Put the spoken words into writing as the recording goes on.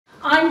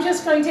I'm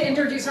just going to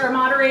introduce our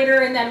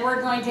moderator, and then we're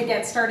going to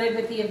get started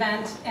with the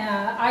event.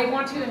 I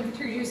want to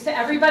introduce to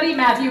everybody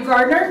Matthew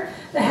Gardner,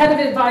 the Head of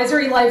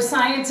Advisory Life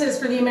Sciences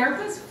for the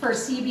Americas for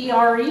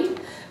CBRE.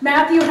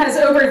 Matthew has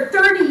over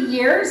 30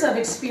 years of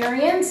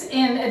experience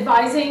in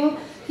advising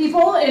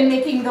people in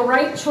making the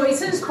right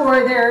choices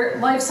for their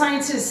life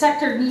sciences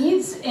sector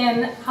needs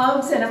in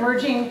hubs and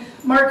emerging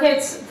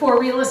markets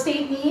for real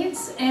estate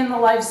needs in the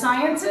life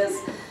sciences.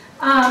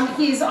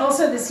 He's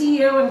also the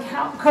CEO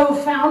and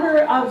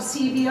co-founder of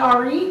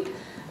CBRE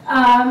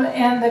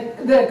and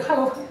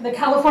the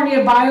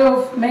California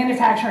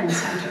Biomanufacturing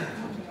Center.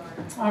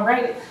 All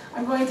right,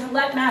 I'm going to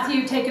let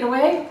Matthew take it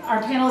away.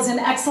 Our panel is in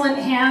excellent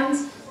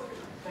hands.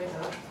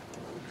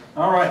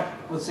 All right,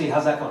 let's see,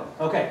 how's that going?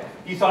 Okay,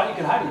 you thought you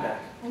could hide in the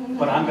back,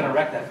 but I'm going to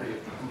wreck that for you.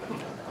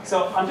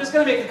 So I'm just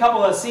going to make a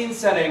couple of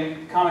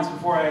scene-setting comments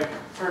before I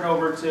turn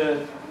over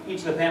to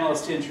each of the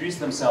panelists to introduce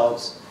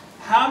themselves.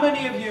 How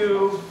many of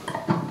you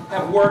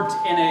have worked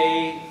in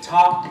a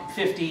top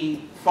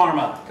 50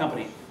 pharma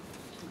company?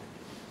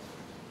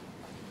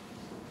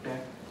 Okay.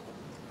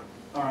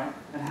 All right.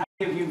 And how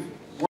many of you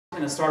worked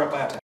in a startup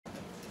biotech,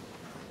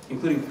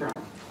 including the current?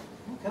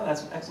 Okay,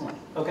 that's excellent.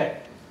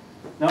 Okay.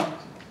 No?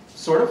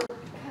 Sort of?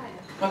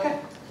 Okay.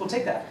 We'll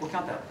take that. We'll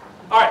count that.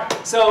 All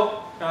right.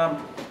 So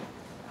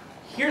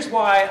here's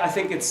why I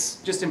think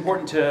it's just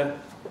important to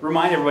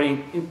remind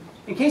everybody,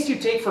 in case you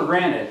take for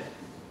granted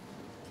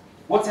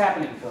what's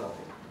happening in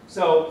Philadelphia.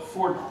 So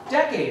for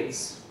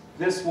decades,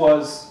 this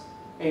was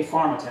a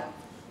pharma town.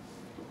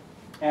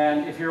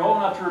 And if you're old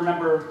enough to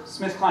remember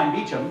SmithKline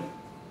Beecham,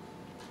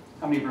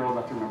 how many of you are old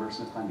enough to remember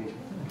SmithKline Beecham?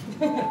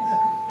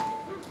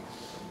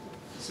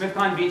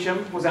 SmithKline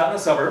Beecham was out in the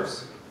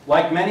suburbs,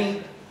 like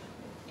many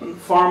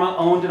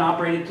pharma-owned and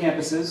operated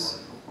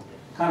campuses,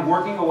 kind of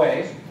working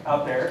away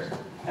out there.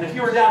 And if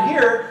you were down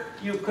here,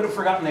 you could have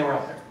forgotten they were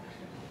out there.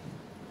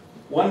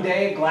 One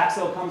day,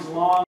 Glaxo comes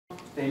along,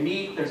 they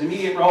meet, there's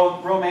immediate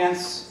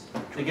romance,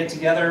 they get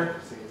together,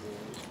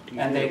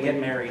 and they get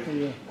married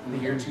in the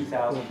year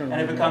 2000.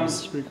 And it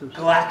becomes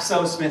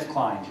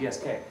GlaxoSmithKline,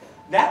 GSK.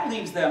 That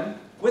leaves them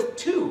with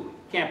 2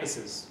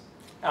 campuses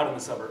out in the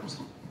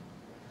suburbs.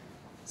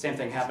 Same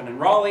thing happened in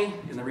Raleigh,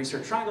 in the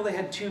Research Triangle, they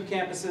had 2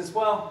 campuses.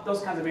 Well,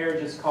 those kinds of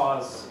marriages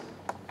cause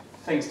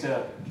things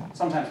to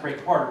sometimes break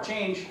apart or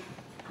change.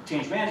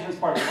 Change management is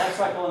part of the life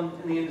cycle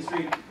in the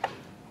industry.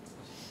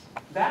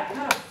 That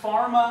kind of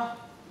pharma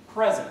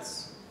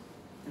presence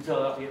in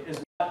Philadelphia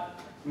is what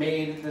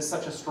made this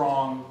such a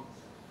strong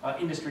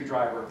industry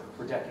driver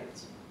for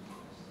decades.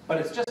 But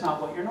it's just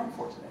not what you're known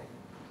for today.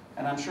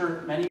 And I'm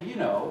sure many of you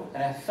know,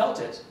 and have felt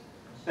it,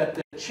 that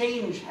the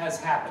change has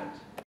happened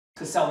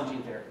to cell and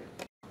gene therapy.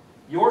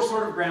 You're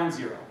sort of ground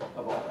zero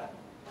of all that.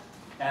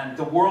 And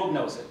the world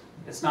knows it.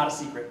 It's not a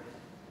secret.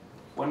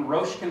 When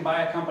Roche can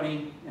buy a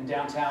company in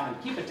downtown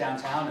and keep it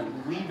downtown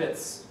and leave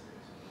its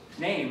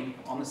name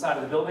on the side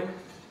of the building,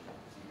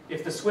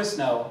 if the Swiss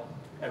know,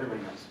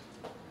 everybody knows.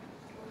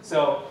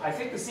 So I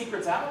think the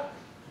secret's out.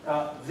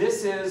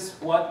 This is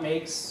what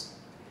makes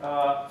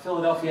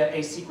Philadelphia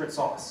a secret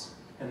sauce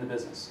in the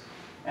business.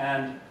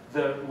 And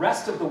the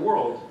rest of the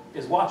world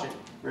is watching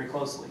very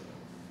closely.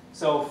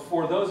 So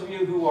for those of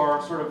you who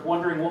are sort of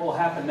wondering what will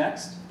happen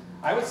next,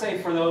 I would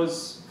say for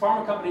those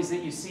pharma companies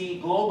that you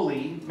see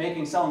globally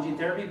making cell and gene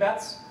therapy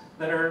bets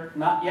that are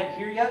not yet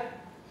here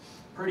yet,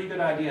 pretty good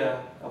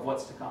idea of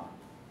what's to come.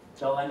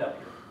 They'll end up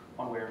here,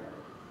 one way or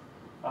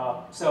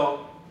another.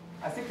 So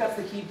I think that's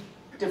the key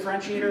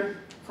differentiator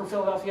for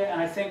Philadelphia,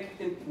 and I think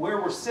where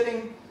we're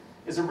sitting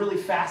is a really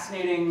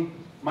fascinating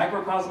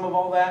microcosm of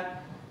all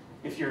that.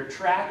 If you're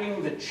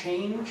tracking the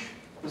change,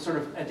 the sort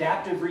of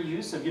adaptive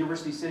reuse of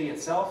University City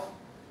itself,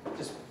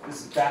 this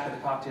is back of the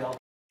cocktail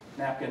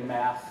napkin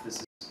math.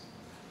 This is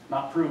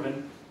not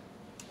proven.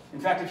 In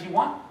fact, if you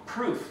want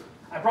proof,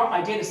 I brought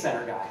my data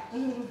center guy.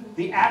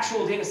 The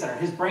actual data center.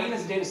 His brain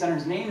is a data center.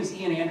 His name is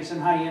Ian Anderson.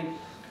 Hi, Ian.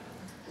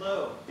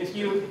 Hello. If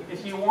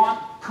you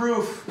want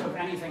proof of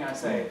anything I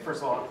say,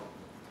 first of all,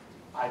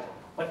 I don't.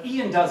 But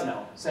Ian does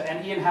know. So,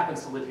 and Ian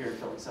happens to live here in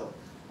Philly, so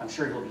I'm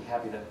sure he'll be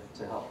happy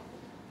to help.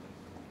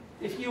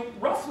 If you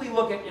roughly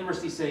look at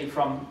University City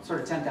from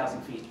sort of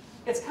 10,000 feet,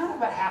 it's kind of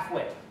about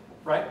halfway,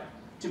 right,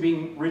 to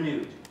being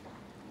renewed.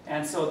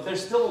 And so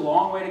there's still a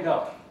long way to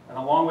go, and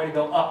a long way to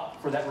go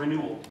up for that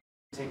renewal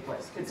to take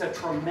place. It's a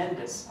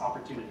tremendous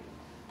opportunity.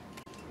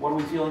 What are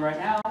we feeling right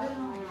now?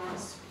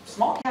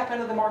 Small cap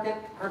end of the market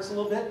hurts a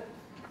little bit.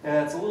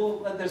 It's a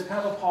little, there's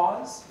kind of a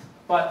pause.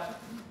 But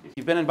if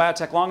you've been in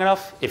biotech long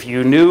enough, if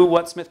you knew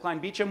what SmithKline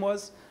Beecham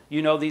was,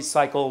 you know these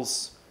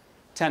cycles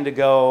tend to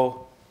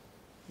go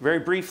very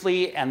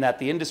briefly, and that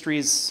the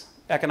industry's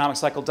economic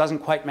cycle doesn't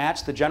quite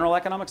match the general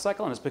economic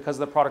cycle, and it's because of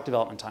the product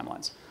development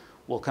timelines.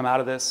 We'll come out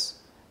of this,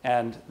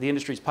 and the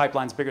industry's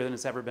pipeline's bigger than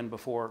it's ever been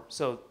before.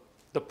 So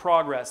the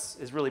progress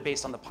is really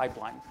based on the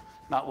pipeline,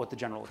 not what the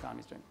general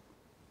economy is doing.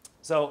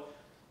 So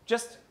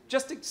just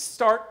to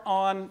start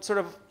on sort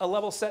of a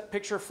level set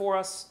picture for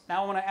us,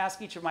 now I want to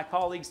ask each of my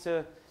colleagues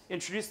to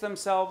introduce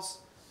themselves.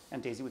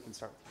 And Daisy, we can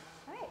start with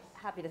you. All right,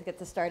 happy to get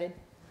this started.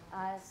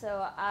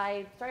 So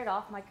I started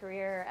off my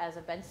career as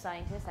a bench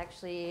scientist,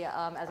 actually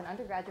as an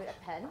undergraduate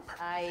at Penn.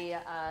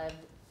 I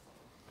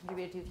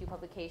contributed to a few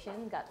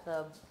publications, got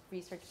the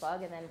research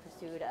bug, and then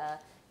pursued a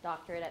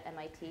doctorate at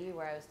MIT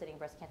where I was studying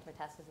breast cancer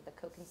metastasis at the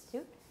Koch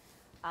Institute.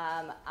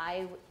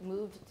 I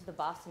moved to the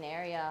Boston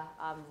area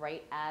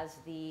right as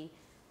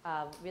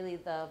really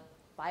the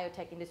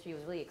biotech industry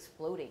was really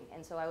exploding.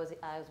 And so I was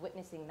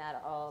witnessing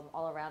that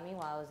all around me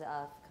while I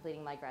was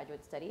completing my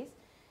graduate studies.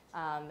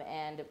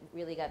 And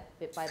really got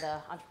bit by the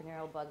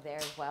entrepreneurial bug there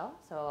as well.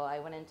 So I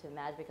went into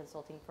management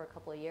consulting for a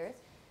couple of years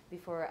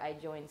before I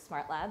joined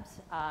Smartlabs.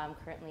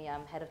 Currently,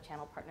 I'm head of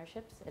channel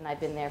partnerships, and I've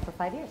been there for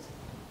 5 years.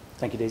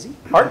 Thank you, Daisy.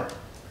 Art?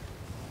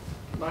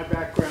 My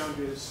background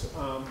is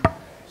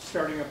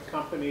starting up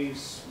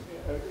companies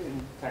in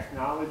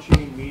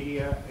technology,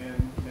 media,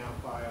 and now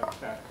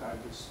biotech. I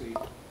was the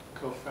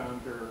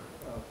co-founder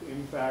of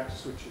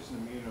Imvax, which is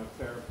an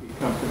immunotherapy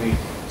company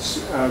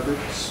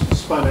that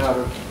spun out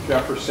of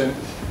Jefferson.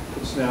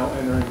 It's now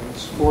entering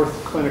its 4th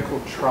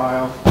clinical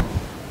trial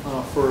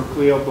for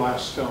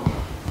glioblastoma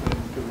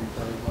and doing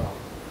very well.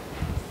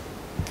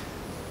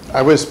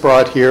 I was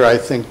brought here, I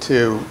think,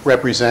 to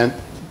represent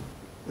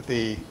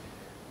the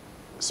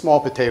small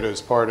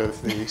potatoes part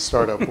of the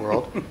startup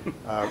world.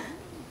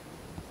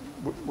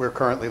 We're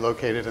currently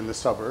located in the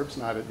suburbs,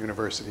 not at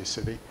University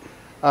City.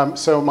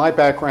 So my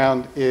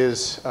background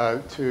is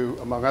to,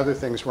 among other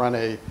things, run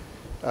a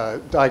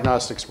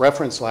diagnostics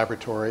reference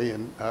laboratory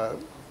in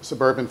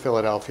suburban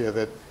Philadelphia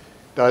that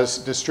does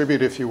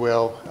distribute, if you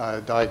will,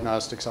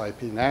 diagnostics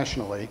IP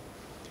nationally.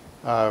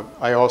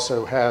 I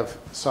also have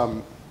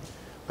some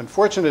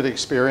unfortunate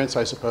experience,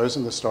 I suppose,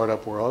 in the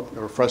startup world,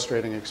 or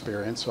frustrating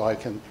experience, so I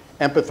can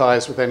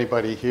empathize with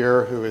anybody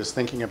here who is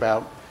thinking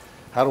about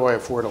how do I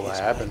afford a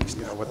lab and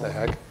what the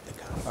heck.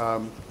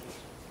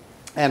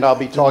 And I'll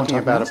be talking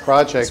about a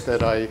project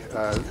that I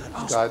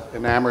got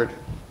enamored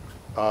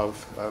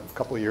of a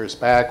couple of years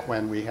back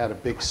when we had a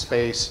big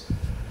space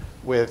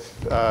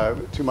with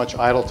too much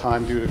idle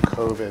time due to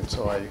COVID.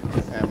 So I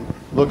am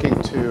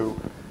looking to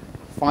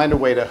find a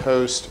way to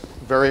host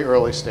very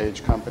early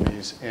stage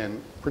companies in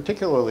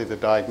particularly the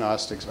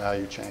diagnostics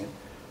value chain.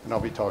 And I'll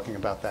be talking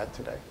about that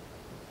today.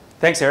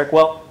 Thanks, Eric.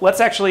 Well, let's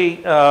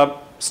actually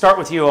start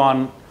with you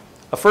on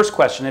a first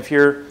question. If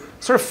you're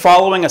sort of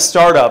following a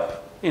startup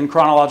in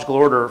chronological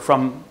order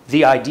from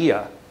the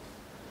idea,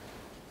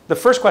 the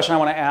first question I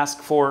want to ask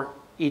for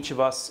each of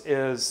us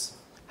is,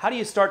 how do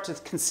you start to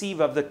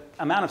conceive of the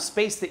amount of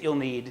space that you'll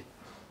need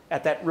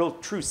at that real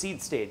true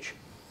seed stage?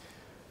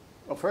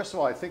 Well, first of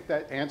all, I think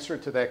that answer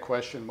to that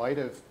question might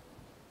have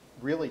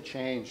really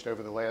changed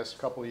over the last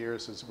couple of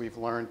years as we've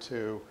learned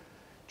to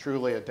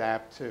truly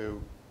adapt to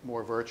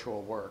more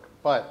virtual work.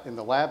 But in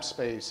the lab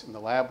space, in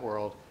the lab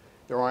world,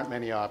 there aren't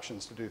many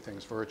options to do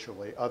things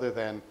virtually other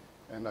than,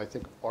 and I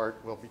think Art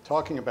will be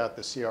talking about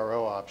the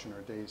CRO option, or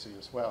Daisy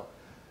as well.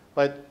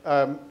 But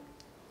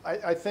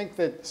I think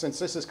that since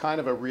this is kind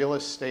of a real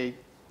estate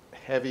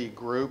heavy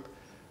group,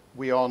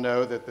 we all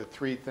know that the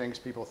 3 things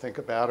people think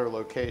about are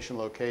location,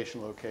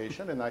 location,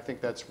 location, and I think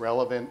that's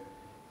relevant,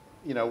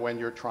 when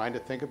you're trying to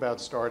think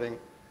about starting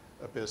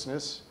a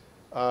business.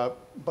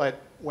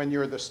 But when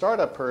you're the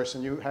startup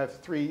person, you have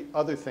 3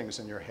 other things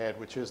in your head,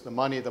 which is the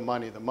money, the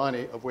money, the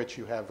money, of which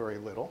you have very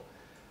little.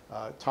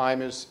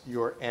 Time is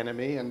your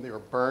enemy, and your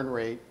burn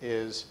rate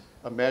is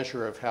a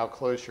measure of how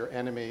close your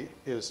enemy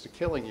is to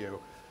killing you.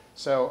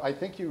 So I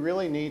think you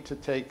really need to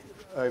take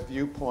a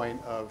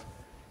viewpoint of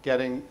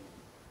getting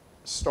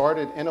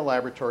started in a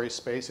laboratory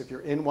space. If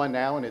you're in one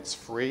now and it's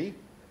free,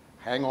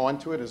 hang on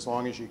to it as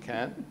long as you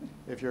can.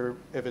 If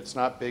it's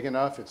not big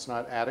enough, it's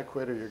not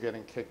adequate, or you're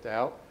getting kicked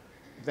out,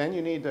 then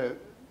you need to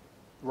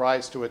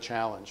rise to a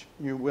challenge.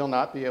 You will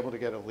not be able to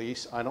get a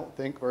lease, I don't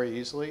think, very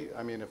easily.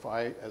 I mean, if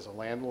I, as a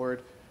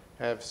landlord,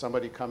 have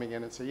somebody coming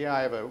in and say, yeah,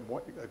 I have a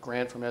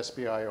grant from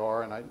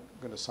SBIR and I'm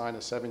going to sign a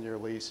 7-year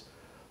lease,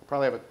 I'll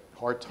probably have a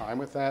hard time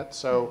with that.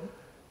 So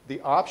the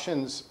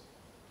options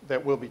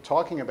that we'll be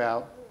talking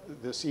about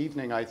this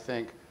evening, I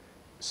think,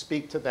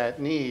 speak to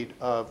that need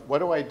of what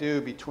do I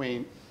do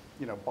between,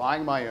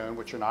 buying my own,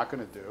 which you're not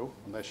going to do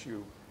unless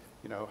you,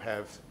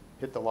 have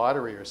hit the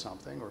lottery or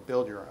something, or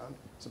build your own.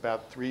 It's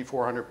about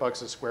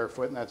 $300-400 a square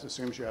foot, and that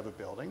assumes you have a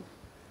building.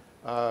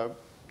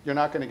 You're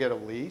not going to get a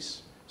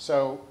lease.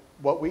 So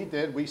what we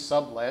did, we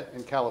sublet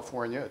in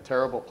California, a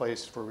terrible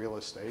place for real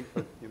estate,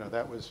 but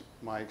that was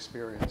my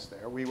experience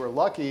there. We were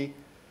lucky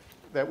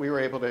that we were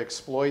able to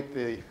exploit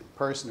the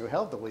person who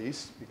held the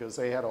lease because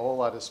they had a whole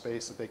lot of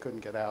space that they couldn't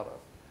get out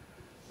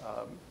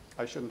of.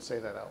 I shouldn't say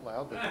that out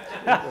loud, but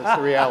that's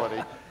the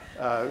reality.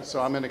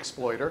 So I'm an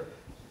exploiter.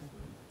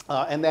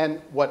 And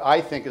then what I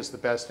think is the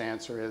best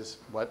answer is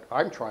what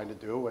I'm trying to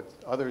do, what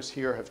others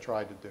here have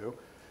tried to do,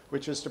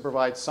 which is to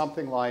provide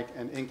something like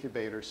an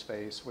incubator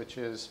space, which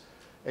is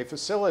a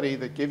facility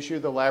that gives you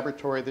the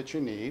laboratory that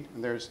you need,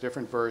 and there's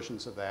different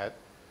versions of that,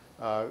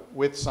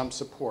 with some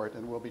support,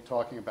 and we'll be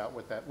talking about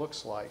what that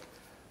looks like.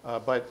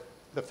 But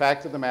the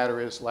fact of the matter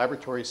is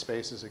laboratory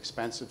space is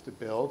expensive to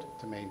build,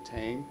 to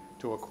maintain,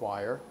 to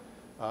acquire.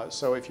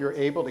 So if you're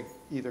able to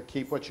either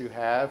keep what you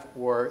have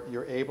or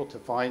you're able to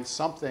find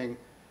something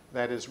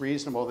that is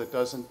reasonable that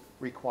doesn't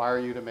require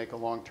you to make a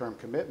long-term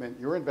commitment,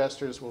 your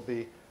investors will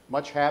be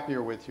much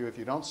happier with you if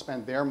you don't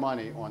spend their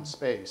money on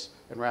space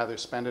and rather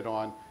spend it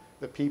on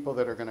the people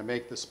that are going to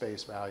make the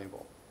space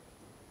valuable.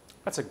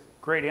 That's a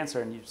great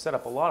answer, and you've set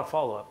up a lot of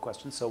follow-up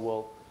questions, so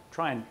we'll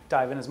try and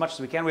dive in as much as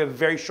we can. We have a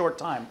very short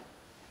time.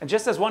 And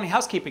just as one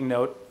housekeeping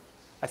note,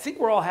 I think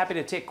we're all happy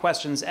to take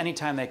questions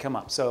anytime they come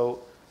up. So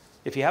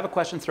if you have a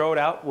question, throw it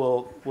out.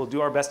 We'll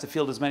do our best to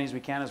field as many as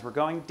we can as we're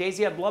going.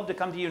 Daisy, I'd love to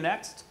come to you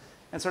next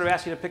and sort of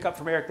ask you to pick up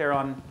from Eric there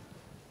on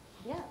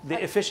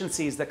the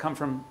efficiencies that come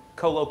from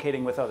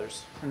co-locating with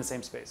others in the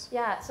same space.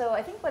 Yeah, so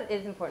I think what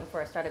is important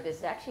for a startup is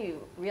to actually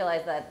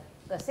realize that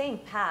the same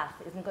path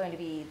isn't going to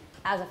be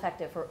as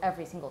effective for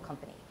every single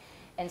company.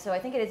 And so I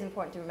think it is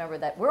important to remember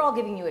that we're all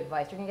giving you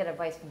advice. You're going to get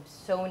advice from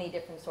so many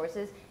different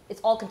sources. It's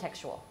all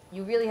contextual.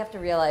 You really have to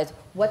realize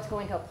what's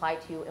going to apply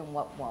to you and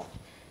what won't.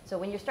 So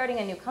when you're starting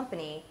a new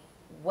company,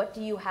 what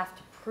do you have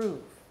to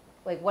prove?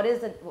 Like, what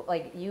is it,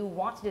 like, you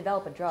want to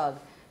develop a drug,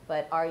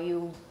 but are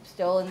you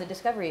still in the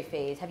discovery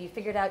phase? Have you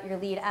figured out your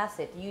lead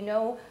asset? Do you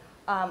know,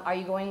 are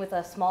you going with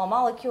a small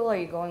molecule? Are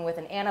you going with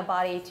an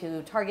antibody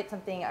to target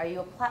something? Are you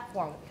a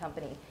platform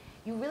company?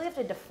 You really have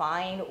to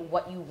define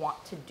what you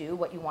want to do,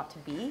 what you want to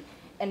be,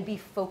 and be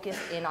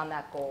focused in on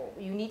that goal.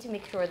 You need to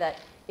make sure that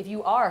if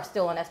you are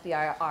still on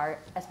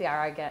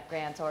SBIR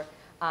grants or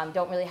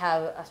don't really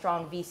have a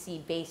strong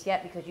VC base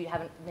yet because you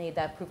haven't made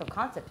that proof of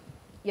concept,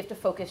 you have to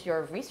focus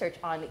your research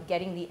on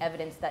getting the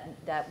evidence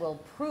that will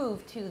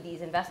prove to these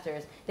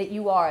investors that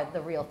you are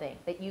the real thing,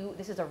 that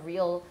this is a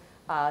real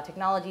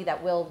technology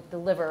that will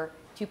deliver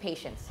to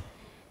patients.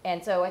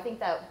 And so I think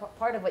that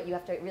part of what you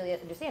have to really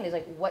understand is,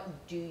 like, what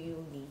do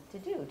you need to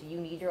do? Do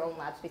you need your own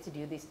lab space to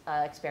do these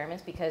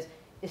experiments because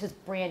this is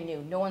brand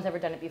new, no one's ever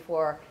done it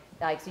before,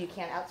 like, so you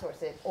can't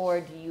outsource it?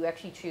 Or do you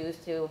actually choose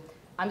to,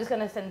 I'm just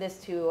going to send this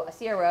to a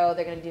CRO,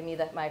 they're going to do me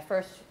my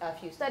first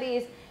few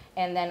studies,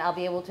 and then I'll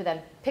be able to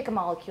then pick a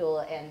molecule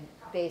and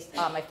base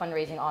my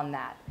fundraising on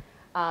that.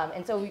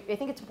 And so I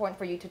think it's important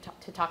for you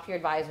to talk to your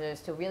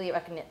advisors to really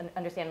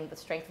understand the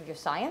strength of your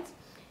science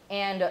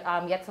and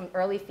get some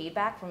early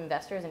feedback from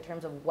investors in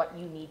terms of what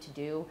you need to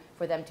do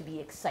for them to be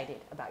excited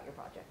about your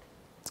project.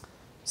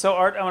 So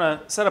Art, I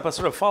want to set up a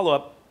sort of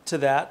follow-up to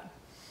that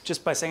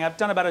just by saying I've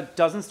done about a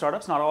dozen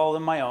startups, not all of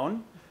them my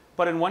own.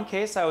 But in one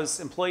case, I was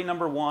employee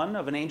number 1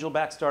 of an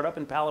angel-backed startup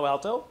in Palo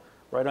Alto,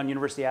 right on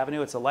University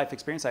Avenue. It's a life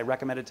experience. I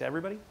recommend it to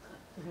everybody.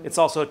 Mm-hmm. It's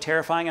also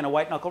terrifying and a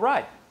white-knuckle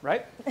ride,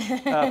 right?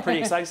 Pretty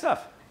exciting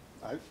stuff.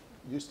 I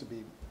used to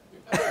be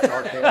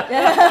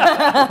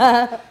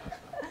dark-haired.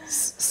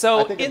 So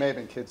I think it may have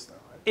been kids, though.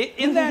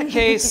 In that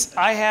case,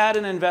 I had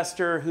an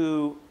investor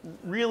who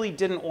really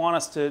didn't want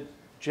us to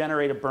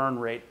generate a burn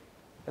rate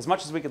as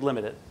much as we could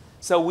limit it.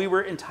 So we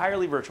were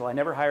entirely virtual. I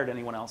never hired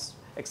anyone else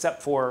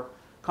except for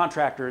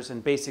contractors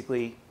and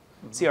basically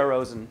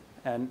CROs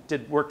and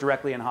did work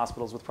directly in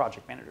hospitals with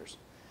project managers.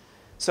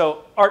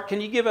 So Art, can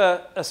you give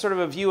a sort of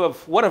a view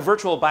of what a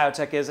virtual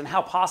biotech is and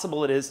how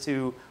possible it is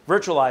to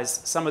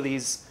virtualize some of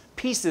these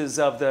pieces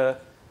of the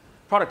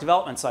product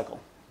development cycle?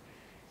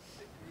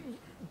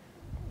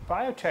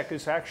 Biotech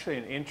is actually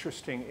an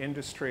interesting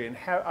industry, and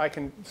I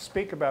can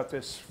speak about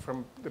this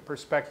from the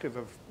perspective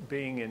of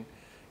being in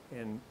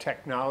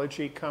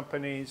technology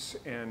companies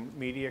and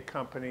media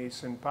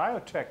companies. And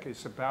biotech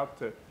is about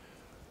the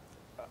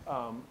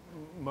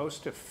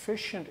most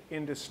efficient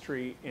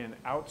industry in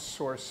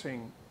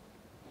outsourcing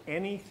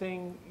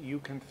anything you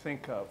can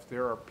think of.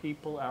 There are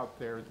people out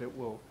there that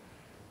will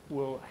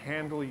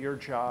handle your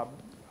job,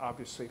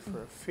 obviously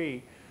for a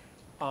fee.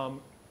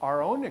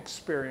 Our own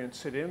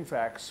experience at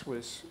Imvax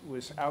was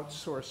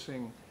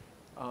outsourcing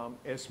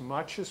as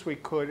much as we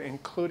could,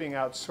 including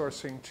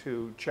outsourcing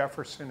to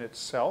Jefferson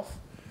itself,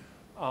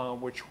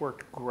 which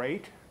worked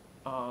great.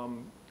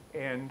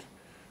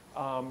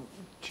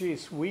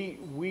 Geez,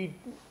 we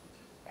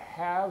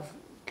have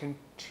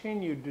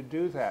continued to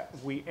do that.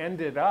 We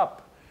ended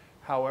up,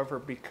 however,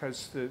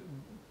 because the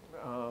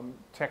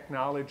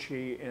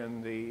technology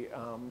and the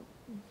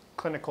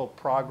clinical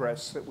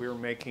progress that we were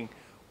making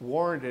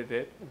warranted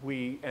it,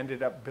 we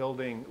ended up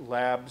building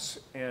labs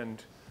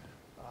and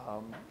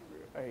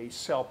a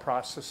cell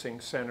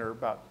processing center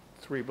about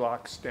 3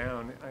 blocks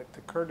down at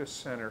the Curtis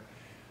Center,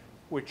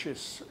 which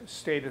is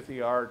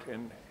state-of-the-art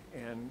and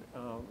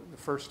the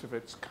first of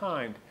its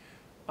kind.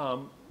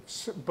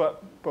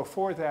 But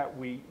before that,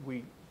 we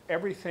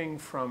everything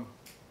from,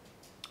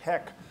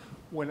 heck,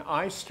 when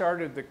I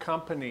started the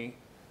company,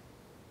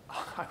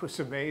 I was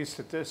amazed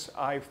at this.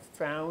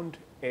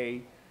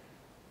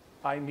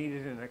 I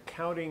needed an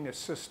accounting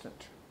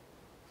assistant.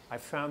 I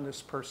found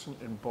this person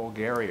in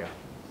Bulgaria.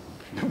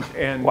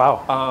 And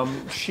wow.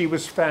 She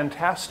was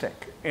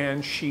fantastic,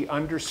 and she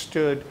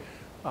understood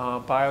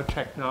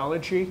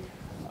biotechnology.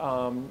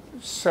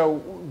 So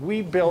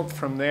we built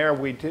from there.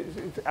 We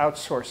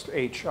outsourced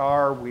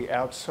HR. We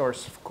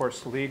outsourced, of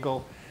course,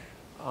 legal.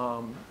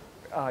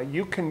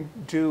 You can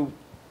do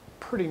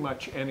pretty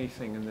much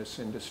anything in this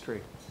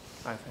industry,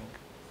 I think.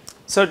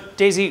 So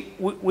Daisy,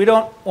 we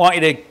don't want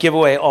you to give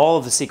away all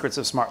of the secrets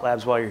of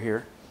Smartlabs while you're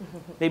here,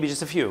 maybe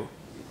just a few.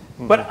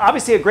 But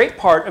obviously a great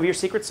part of your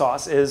secret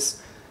sauce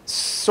is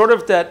sort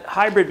of that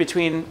hybrid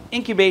between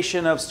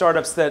incubation of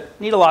startups that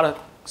need a lot of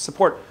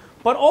support,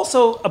 but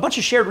also a bunch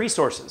of shared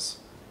resources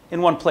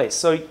in one place.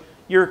 So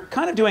you're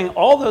kind of doing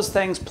all those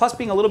things, plus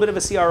being a little bit of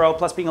a CRO,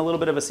 plus being a little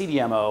bit of a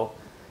CDMO.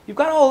 You've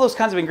got all those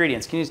kinds of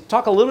ingredients. Can you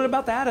talk a little bit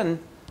about that?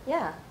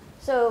 Yeah.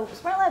 So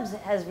Smartlabs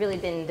has really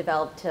been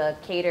developed to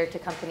cater to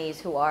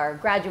companies who are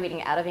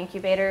graduating out of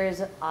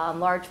incubators,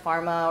 large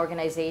pharma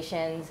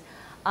organizations.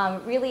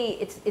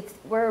 Really,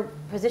 we're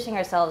positioning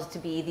ourselves to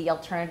be the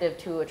alternative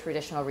to a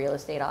traditional real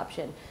estate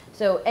option.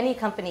 So any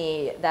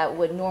company that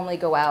would normally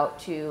go out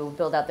to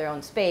build out their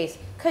own space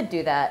could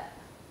do that,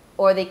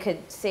 or they could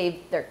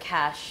save their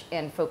cash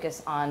and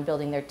focus on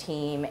building their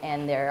team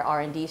and their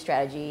R&D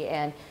strategy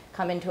and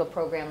come into a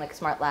program like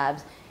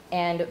Smartlabs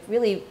and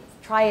really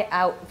try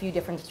out a few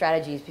different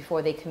strategies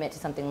before they commit to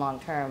something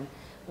long-term.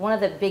 One of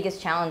the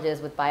biggest challenges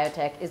with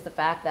biotech is the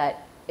fact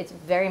that it's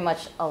very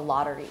much a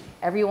lottery.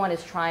 Everyone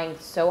is trying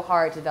so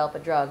hard to develop a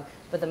drug,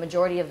 but the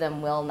majority of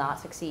them will not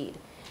succeed.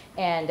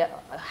 And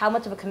how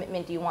much of a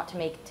commitment do you want to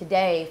make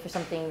today for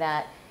something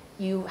that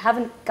you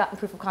haven't gotten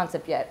proof of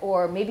concept yet,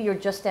 or maybe you're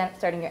just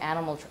starting your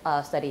animal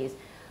studies.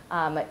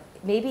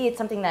 Maybe it's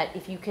something that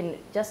if you can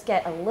just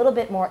get a little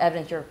bit more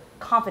evidence, you're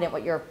confident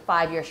what your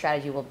 5-year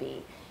strategy will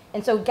be.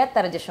 And so get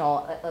that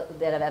additional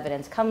bit of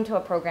evidence. Come to a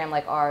program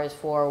like ours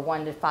for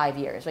 1 to 5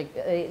 years. Like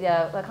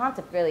the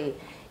concept really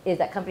is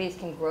that companies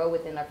can grow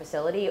within our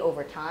facility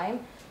over time,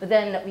 but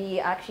then we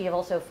actually have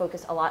also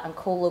focused a lot on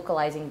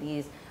co-localizing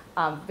these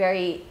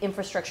very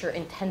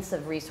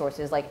infrastructure-intensive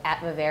resources like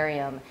at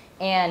vivarium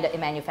and in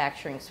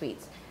manufacturing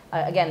suites.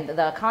 Again,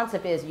 the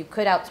concept is you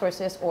could outsource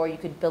this, or you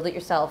could build it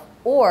yourself,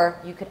 or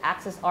you could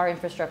access our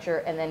infrastructure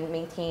and then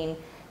maintain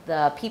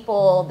the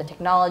people, the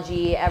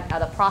technology.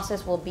 The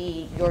process will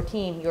be your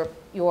team,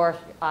 you will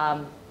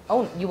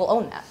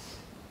own that.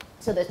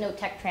 So there's no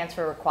tech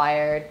transfer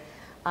required,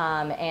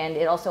 and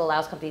it also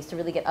allows companies to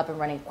really get up and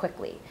running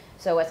quickly.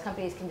 So as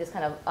companies can just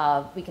kind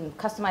of, we can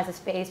customize the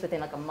space within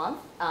like a month.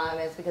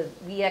 It's because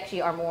we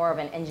actually are more of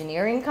an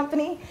engineering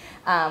company.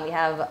 We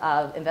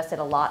have invested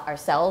a lot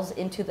ourselves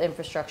into the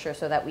infrastructure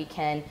so that we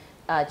can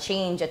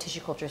change a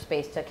tissue culture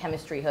space to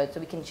chemistry hood.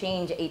 So we can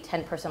change a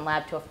 10-person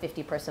lab to a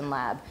 50-person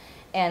lab.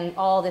 And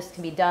all this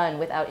can be done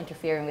without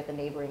interfering with the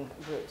neighboring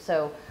group.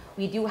 So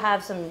we do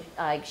have some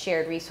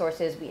shared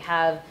resources. We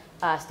have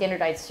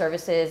standardized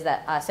services,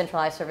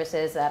 centralized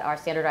services that are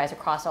standardized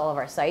across all of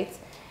our sites.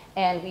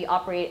 And we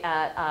operate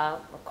at a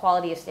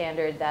quality of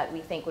standard that we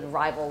think would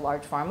rival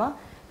large pharma,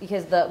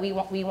 because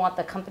we want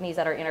the companies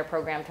that are in our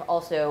program to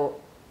also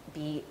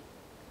be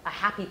a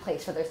happy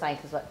place for their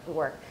scientists to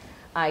work.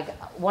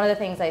 One of the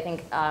things I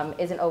think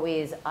isn't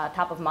always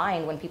top of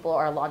mind when people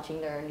are launching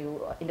their new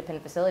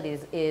independent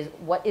facilities is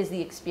what is the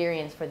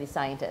experience for these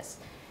scientists.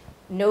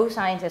 No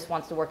scientist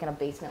wants to work in a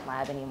basement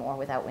lab anymore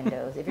without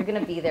windows. If you're going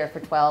to be there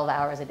for 12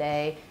 hours a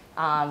day,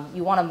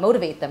 you want to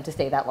motivate them to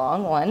stay that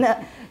long, one.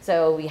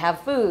 So we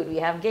have food, we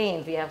have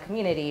games, we have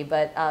community,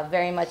 but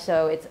very much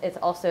so it's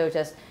also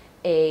just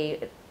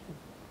the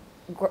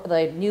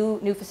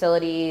new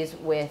facilities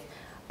with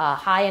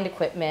high-end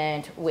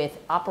equipment, with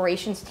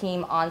operations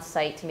team on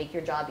site to make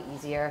your job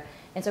easier.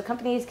 And so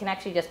companies can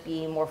actually just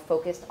be more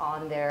focused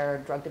on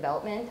their drug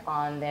development,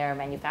 on their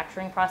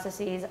manufacturing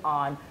processes,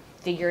 on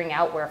figuring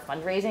out where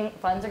fundraising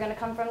funds are going to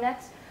come from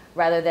next,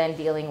 rather than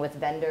dealing with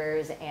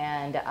vendors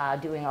and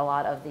doing a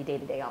lot of the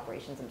day-to-day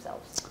operations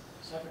themselves.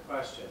 So I have a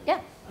question. Yeah.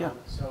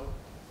 So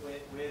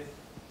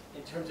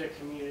in terms of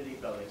community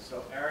building,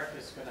 so Eric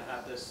is going to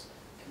have this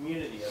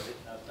community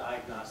of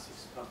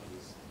diagnostics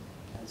companies,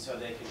 and so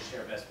they can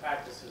share best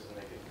practices, and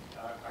they can,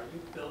 are you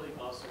building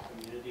also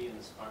community in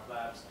the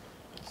Smartlabs,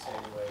 the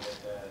same way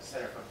that the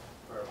Center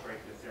for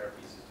Breakthrough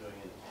Therapies is doing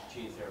in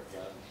gene therapy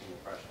out in King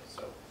of Prussia?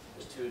 So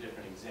there's 2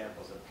 different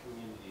examples of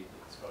community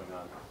that's going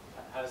on.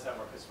 How does that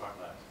work at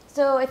Smartlabs?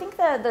 So I think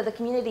the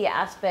community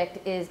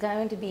aspect is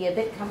going to be a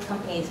bit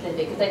company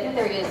specific, because I think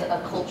there is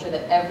a culture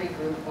that every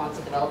group wants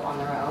to develop on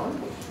their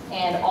own.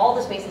 And all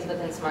the spaces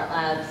within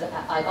Smartlabs,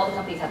 all the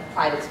companies have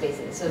private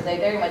spaces, so they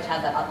very much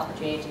have that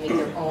opportunity to make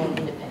their own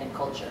independent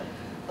culture.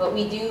 But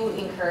we do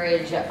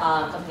encourage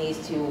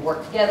companies to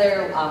work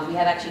together. We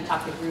have actually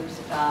talked to groups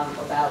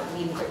about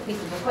needing certain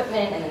pieces of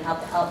equipment and then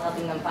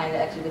helping them find it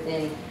actually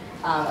within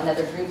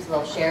another group, so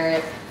they'll share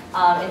it.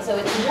 And so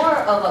it's more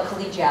of a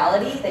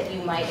collegiality that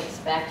you might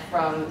expect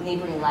from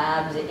neighboring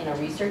labs in a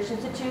research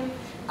institute.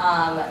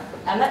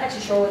 I'm not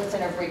actually sure what the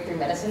Center for Breakthrough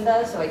Medicine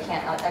does, so I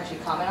can't actually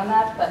comment on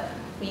that, but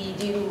we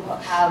do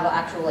have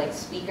actual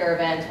speaker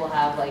events. We'll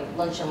have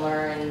lunch and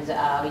learns.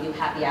 We do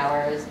happy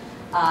hours.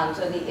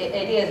 So the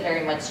idea is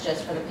very much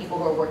just for the people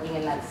who are working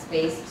in that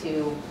space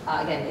to,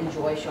 again,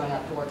 enjoy showing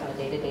up to work on a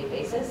day-to-day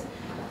basis.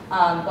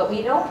 But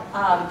we don't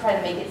try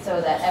to make it so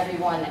that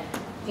everyone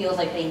feels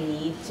like they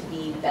need to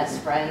be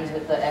best friends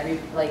with every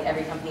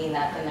company in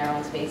their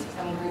own space.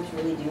 Some groups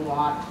really do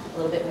want a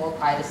little bit more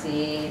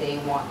privacy. They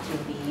want to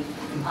be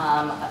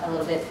a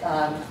little bit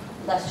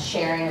less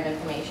sharing of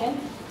information,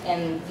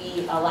 and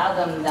we allow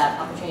them that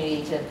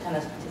opportunity to kind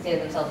of say to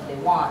themselves what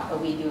they want,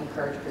 but we do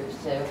encourage groups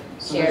to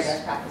share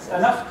best practices.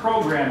 Enough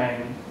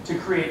programming to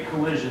create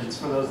collisions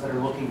for those that are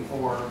looking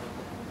for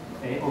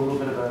a little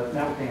bit of a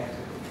networking activity.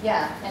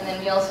 Yeah, and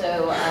then we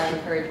also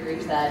encourage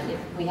groups that if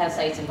we have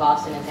sites in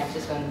Boston and San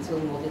Francisco, and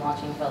soon we'll be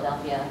launching in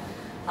Philadelphia,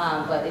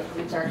 but if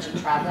groups are actually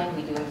traveling,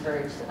 we do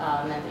encourage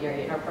them that you're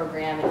in our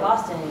program in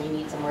Boston and you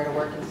need somewhere to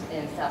work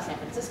in South San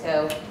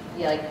Francisco,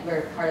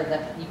 we're part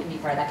of you can be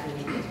part of that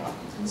community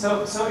as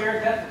well. So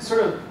Eric, that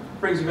sort of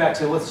brings me back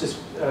to, let's just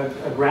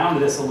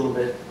ground this a little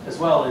bit as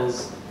well,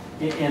 is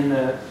in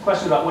the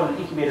question about what an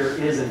incubator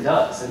is and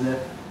does, and that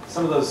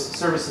some of those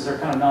services are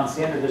kind of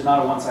non-standard, there's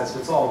not a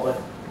one-size-fits-all, but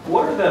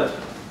what are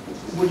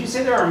would you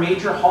say there are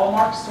major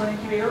hallmarks to an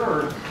incubator,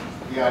 or?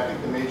 Yeah, I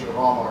think the major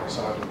hallmarks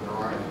are that there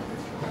aren't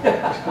any.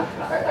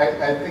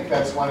 I think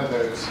that's one of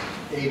those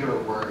aider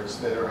words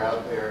that are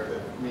out there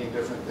that mean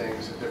different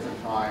things at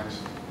different times,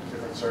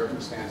 different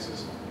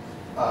circumstances.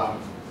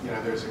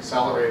 There's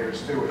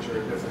accelerators too, which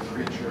are a different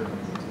creature.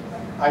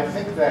 I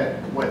think that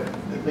what,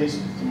 at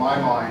least to my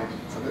mind,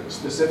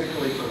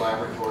 specifically for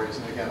laboratories,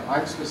 and again,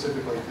 I'm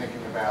specifically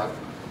thinking about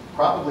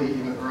probably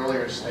even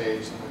earlier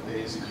stage than the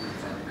days that you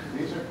referring to.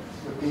 These are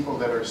the people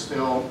that are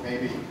still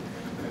maybe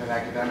in an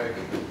academic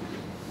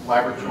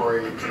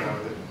laboratory,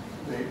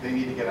 that they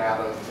need to get out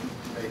of,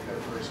 make their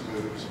first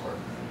moves, or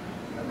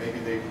maybe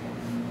they've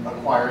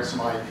acquired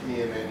some IP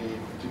and they need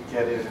to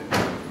get in and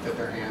get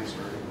their hands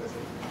dirty with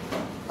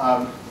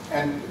it.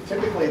 And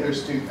typically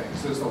there's two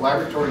things. There's the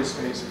laboratory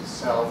space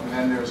itself, and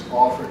then there's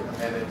offered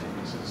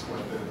amenities, is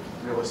what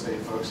the real estate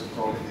folks have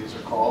told me these are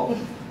called.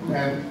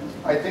 And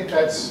I think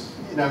that's,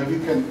 you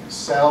can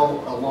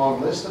sell a long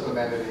list of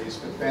amenities,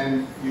 but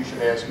then you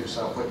should ask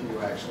yourself, what do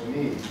you actually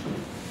need?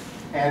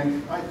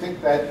 And I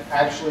think that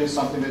actually is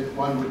something that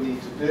one would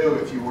need to do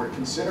if you were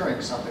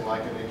considering something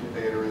like an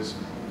incubator, is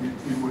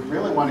you would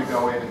really want to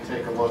go in and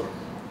take a look,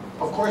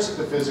 of course, at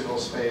the physical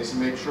space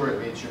and make sure it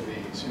meets your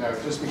needs.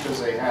 Just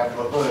because they have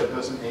the hood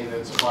doesn't mean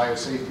it's a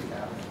biosafety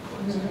cabinet,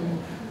 for example.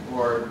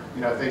 Or,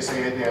 if they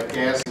say they have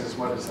gases,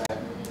 what does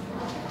that mean?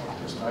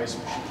 Just an ice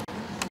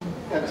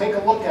machine. Take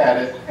a look at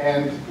it,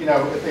 and,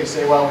 if they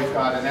say, well, we've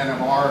got an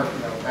NMR,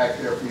 back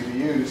there for you to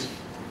use,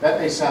 that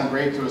may sound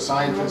great to a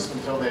scientist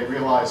until they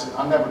realize that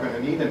I'm never going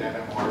to need an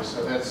NMR,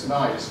 so that's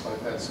nice,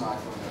 but that's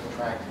not going to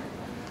attract me.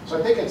 So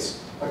I think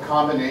it's a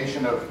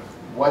combination of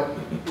what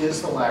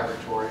is the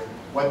laboratory,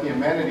 what the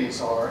amenities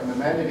are, and the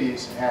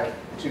amenities have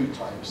two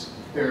types.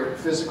 They're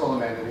physical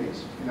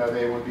amenities,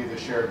 they would be the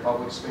shared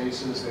public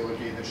spaces, they would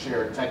be the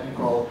shared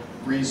technical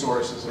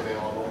resources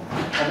available,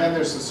 and then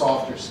there's the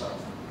softer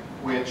stuff,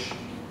 which,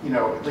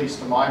 at least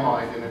to my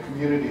mind, in a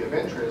community of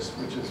interest,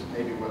 which is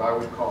maybe what I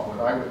would call, what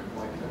I would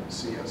like to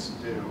see us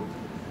do,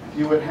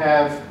 you would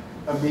have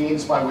a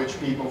means by which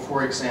people,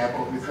 for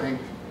example, who think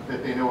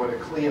that they know what a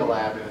CLIA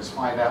lab is,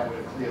 find out what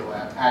a CLIA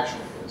lab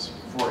actually is,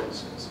 for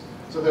instance.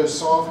 So those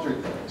softer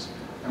things.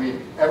 I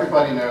mean,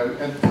 everybody knows,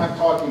 and I'm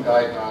talking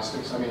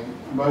diagnostics, I mean,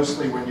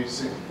 mostly when you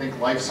think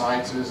life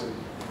sciences and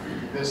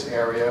this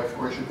area, of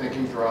course you're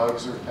thinking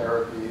drugs or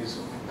therapies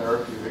or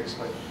therapeutics,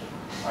 but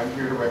I'm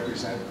here to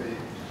represent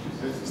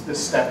the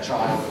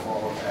stepchild of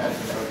all of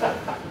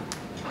that.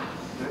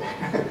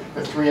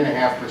 The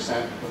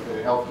 3.5% of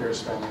the healthcare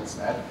spend is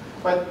that.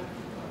 But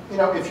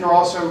if you're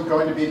also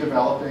going to be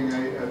developing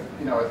a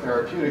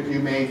therapeutic, you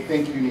may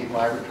think you need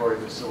laboratory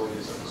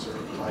facilities of a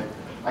certain type.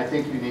 I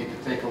think you need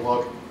to take a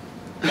look.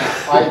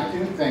 I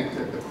do think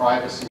that the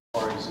privacy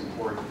part is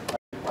important.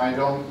 I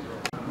don't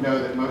know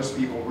that most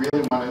people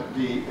really want to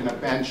be in a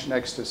bench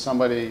next to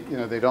somebody,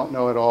 they don't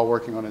know at all,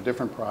 working on a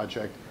different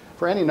project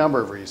for any number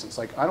of reasons.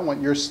 Like, I don't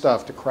want your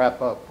stuff to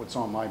crap up what's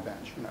on my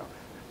bench,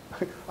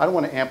 I don't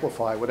want to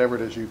amplify whatever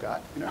it is you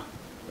got,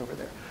 over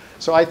there.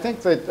 So I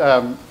think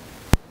that,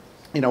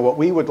 what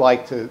we would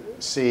like to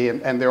see,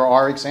 and there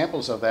are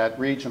examples of that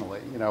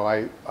regionally.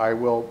 I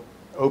will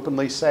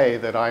openly say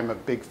that I'm a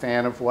big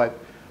fan of what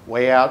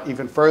way out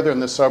even further in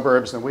the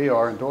suburbs than we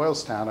are in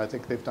Doylestown. I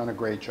think they've done a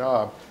great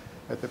job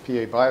at the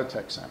PA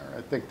Biotech Center.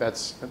 I think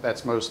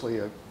that's mostly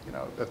a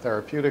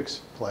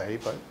therapeutics play,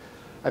 but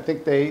I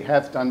think they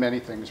have done many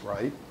things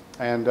right.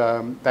 And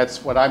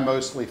that's what I'm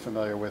mostly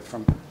familiar with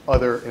from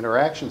other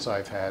interactions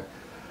I've had.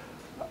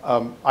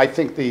 I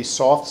think the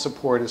soft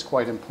support is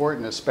quite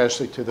important,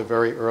 especially to the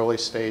very early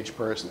stage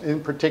person,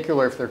 in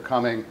particular if they're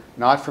coming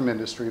not from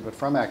industry but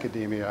from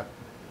academia.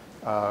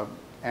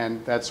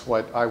 And that's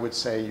what I would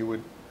say you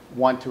would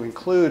want to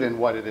include in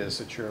what it is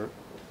that you're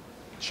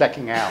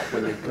checking out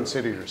when you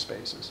consider your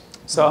spaces.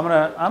 So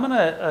I'm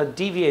gonna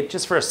deviate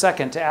just for a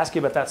second to ask you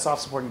about that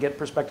soft support and get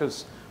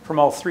perspectives from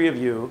all three of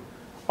you.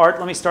 Art,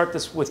 let me start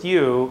this with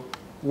you.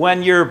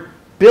 When you're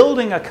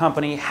building a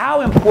company,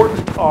 how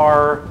important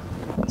are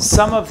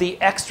some of the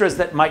extras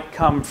that might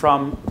come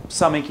from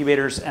some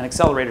incubators and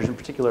accelerators in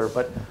particular,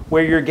 but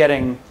where you're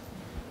getting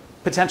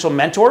potential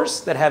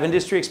mentors that have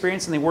industry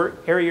experience in the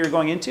area you're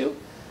going into?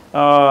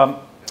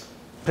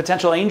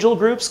 potential angel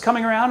groups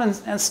coming around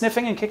and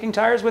sniffing and kicking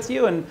tires with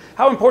you? And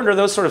how important are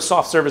those sort of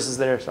soft services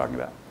that you're talking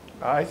about?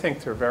 I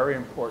think they're very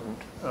important.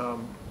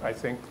 I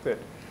think that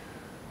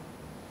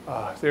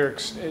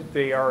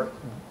they are,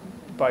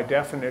 by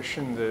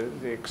definition,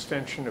 the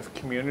extension of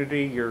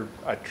community. You're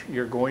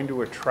going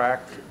to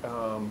attract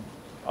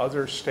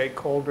other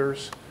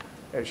stakeholders.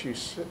 As you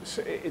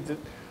say,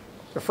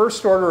 the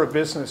first order of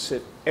business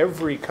at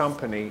every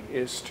company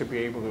is to be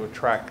able to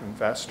attract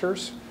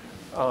investors,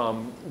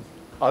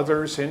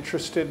 others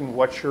interested in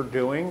what you're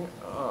doing.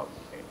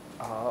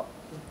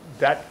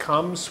 That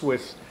comes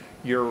with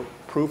your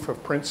proof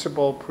of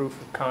principle,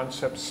 proof of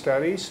concept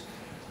studies,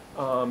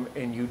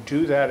 and you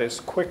do that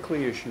as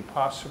quickly as you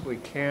possibly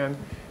can,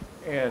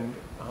 and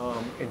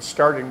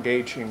start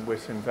engaging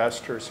with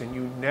investors. And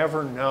you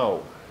never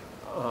know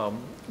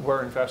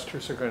where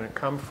investors are going to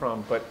come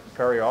from, but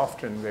very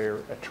often they're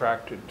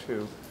attracted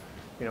to,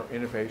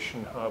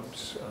 innovation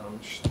hubs,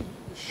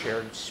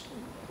 shared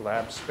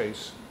lab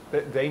space.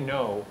 They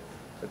know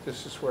that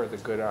this is where the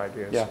good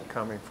ideas are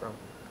coming from.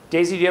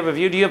 Daisy, do you have a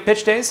view? Do you have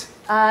pitch days?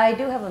 I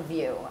do have a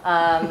view,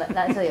 not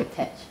necessarily a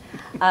pitch.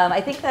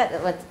 I think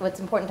that what's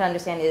important to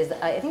understand is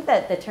I think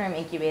that the term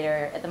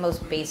incubator at the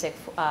most basic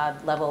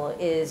level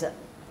is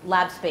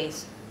lab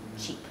space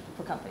cheap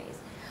for companies.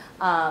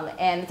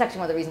 And it's actually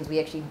one of the reasons we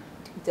actually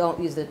don't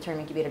use the term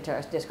incubator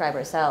to describe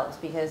ourselves,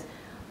 because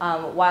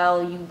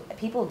while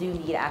people do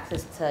need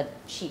access to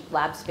cheap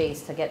lab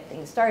space to get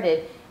things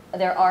started,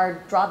 there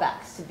are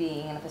drawbacks to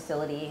being in a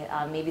facility.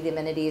 Maybe the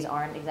amenities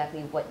aren't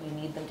exactly what you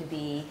need them to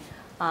be,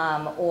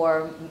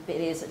 or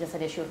it is just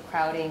an issue of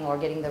crowding or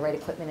getting the right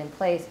equipment in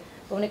place.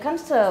 But when it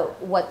comes to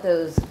what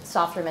those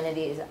softer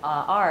amenities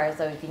are,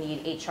 so if you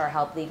need HR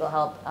help, legal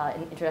help,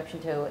 introduction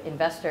to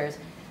investors,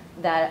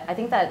 that I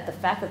think that the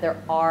fact that there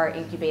are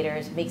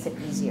incubators makes it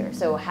easier.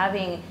 So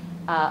having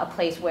a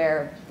place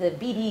where the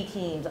BD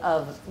teams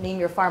of Name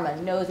Your Pharma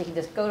knows they can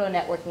just go to a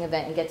networking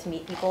event and get to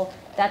meet people,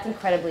 that's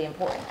incredibly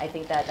important. I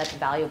think that that's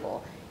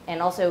valuable.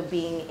 And also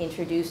being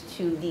introduced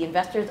to the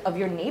investors of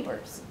your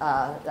neighbors,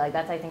 like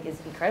that I think is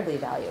incredibly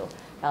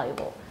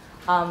valuable.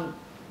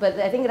 But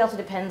I think it also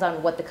depends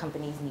on what the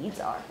company's needs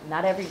are.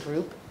 Not every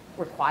group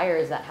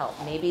requires that help.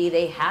 Maybe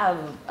they have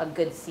a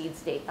good seed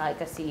state,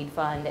 like a seed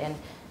fund, and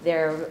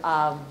their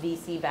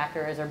VC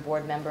backers or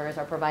board members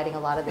are providing a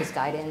lot of this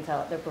guidance.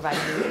 They're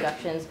providing the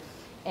introductions,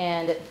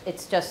 and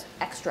it's just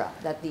extra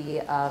that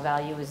the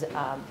value is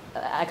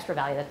extra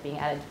value that's being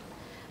added.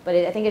 But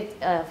I think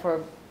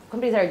for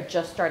companies that are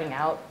just starting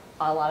out,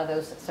 a lot of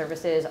those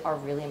services are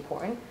really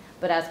important.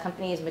 But as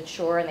companies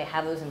mature and they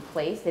have those in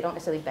place, they don't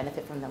necessarily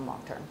benefit from them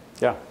long term.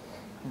 Yeah.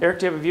 Eric,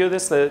 do you have a view of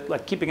this?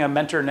 Like keeping a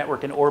mentor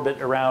network in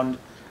orbit around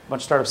a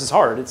bunch of startups is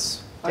hard.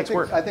 It takes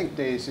work. I think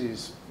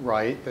Daisy's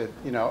right that,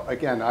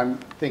 again, I'm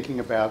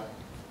thinking about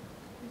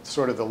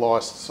sort of the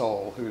lost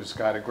soul who's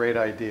got a great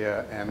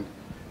idea, and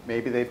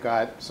maybe they've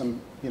got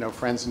some,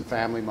 friends and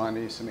family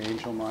money, some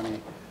angel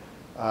money.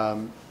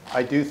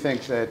 I do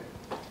think that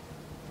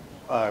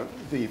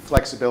the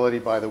flexibility,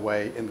 by the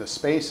way, in the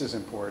space is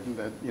important.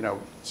 That,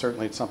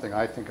 certainly it's something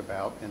I think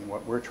about in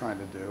what we're trying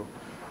to do.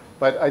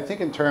 But I think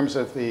in terms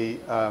of the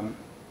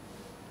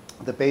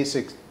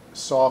basic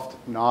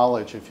soft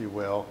knowledge, if you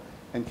will,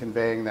 and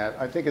conveying that,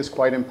 I think is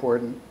quite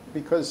important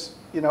because,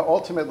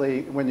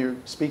 ultimately, when you're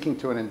speaking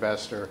to an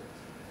investor,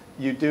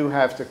 you do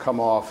have to come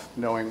off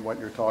knowing what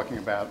you're talking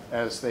about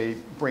as they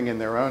bring in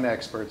their own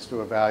experts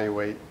to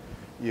evaluate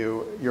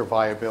your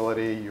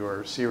viability,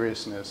 your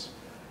seriousness.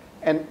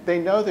 And they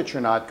know that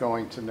you're not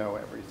going to know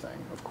everything,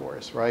 of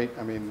course, right?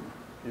 I mean,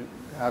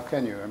 how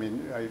can you? I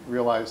mean, I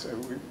realize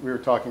we were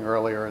talking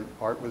earlier, and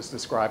Art was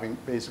describing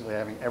basically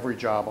having every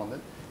job on the,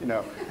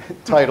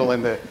 title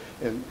in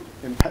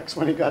Imvax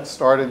when he got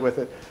started with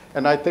it,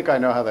 and I think I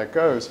know how that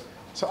goes.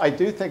 So I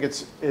do think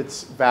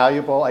it's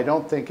valuable. I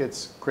don't think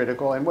it's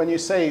critical. And when you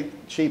say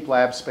cheap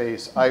lab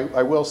space,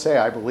 I will say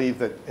I believe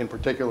that in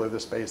particular the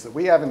space that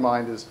we have in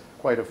mind is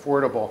quite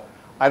affordable.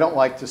 I don't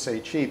like to say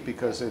cheap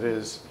because it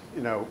is,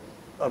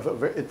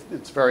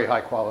 it's very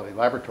high quality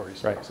laboratory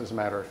space, right, as a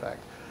matter of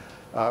fact.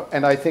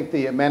 And I think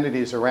the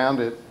amenities around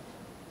it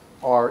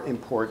are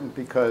important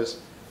because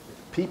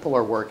people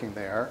are working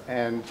there,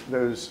 and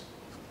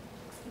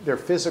their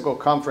physical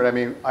comfort. I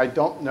mean, I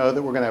don't know that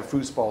we're going to have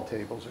foosball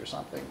tables or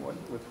something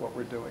with what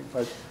we're doing,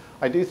 but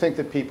I do think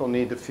that people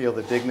need to feel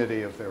the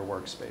dignity of their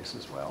workspace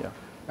as well. Yeah.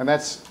 And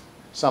that's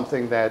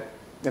something that,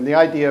 and the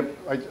idea,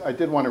 I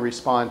did want to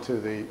respond to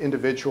the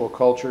individual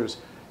cultures.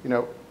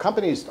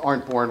 Companies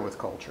aren't born with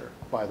culture,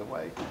 by the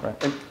way.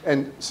 Right.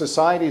 And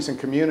societies and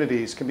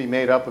communities can be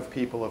made up of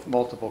people of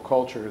multiple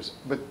cultures,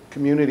 but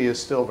community is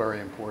still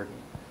very important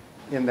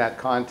in that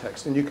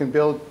context. And you can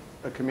build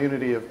a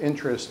community of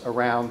interest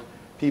around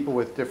people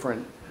with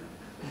different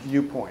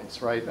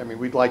viewpoints, right? I mean,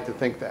 we'd like to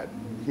think that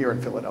here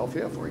in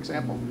Philadelphia, for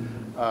example.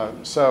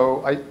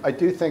 So I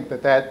do think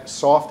that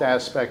soft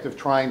aspect of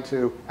trying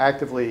to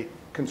actively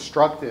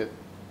construct it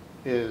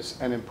is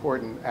an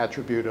important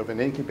attribute of an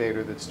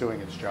incubator that's doing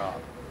its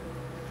job.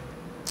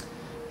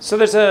 So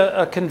there's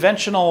a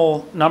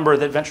conventional number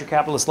that venture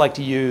capitalists like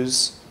to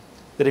use,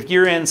 that if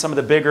you're in some of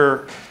the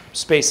bigger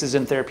spaces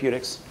in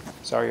therapeutics,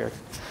 sorry, Eric,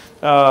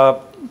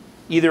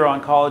 either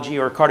oncology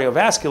or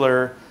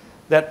cardiovascular,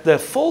 that the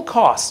full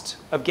cost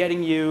of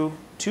getting you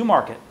to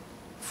market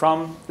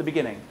from the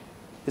beginning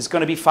is going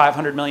to be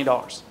 $500 million.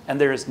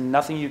 And there is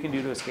nothing you can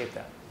do to escape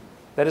that.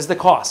 That is the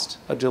cost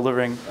of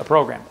delivering a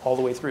program all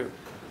the way through.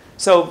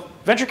 So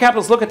venture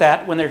capitalists look at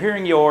that when they're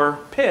hearing your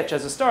pitch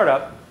as a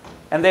startup,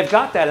 and they've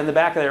got that in the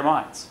back of their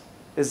minds.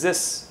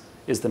 Is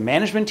the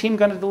management team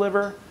going to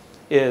deliver?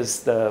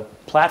 Is the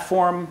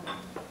platform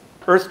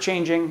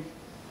earth-changing?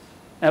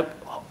 Now,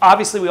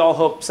 obviously, we all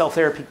hope cell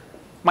therapy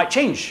might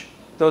change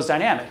those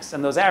dynamics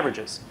and those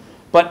averages.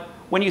 But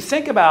when you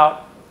think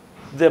about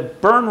the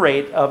burn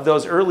rate of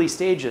those early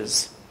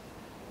stages,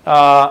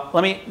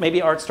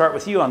 maybe Art, start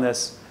with you on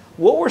this.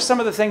 What were some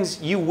of the things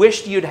you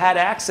wished you'd had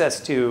access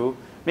to,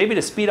 maybe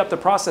to speed up the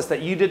process,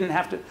 that you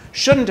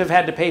shouldn't have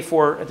had to pay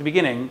for at the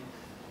beginning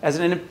as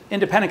an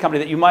independent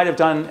company, that you might have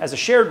done as a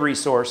shared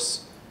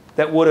resource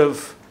that would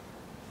have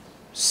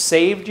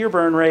saved your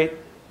burn rate,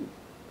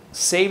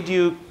 saved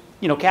you,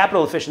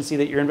 capital efficiency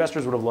that your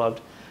investors would have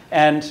loved,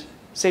 and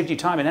saved you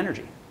time and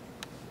energy?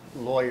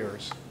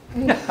 Lawyers.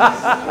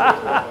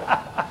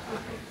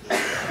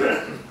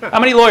 How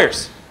many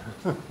lawyers?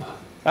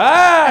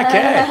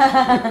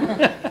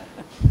 Okay.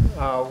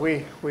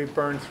 We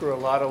burned through a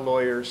lot of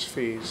lawyers'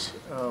 fees.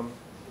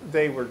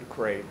 They were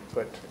great,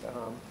 but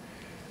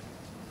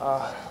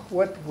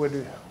what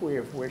would we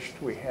have wished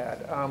we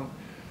had?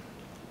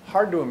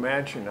 Hard to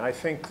imagine. I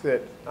think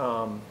that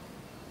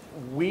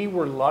we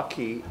were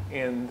lucky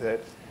in that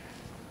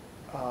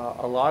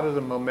a lot of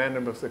the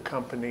momentum of the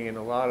company and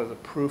a lot of the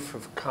proof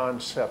of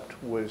concept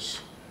was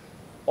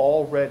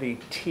already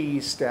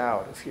teased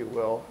out, if you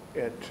will,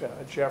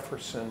 at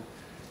Jefferson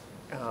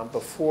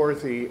before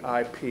the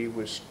IP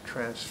was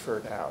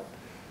transferred out.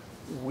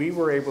 We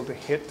were able to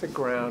hit the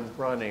ground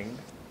running.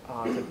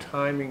 The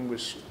timing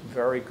was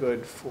very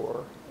good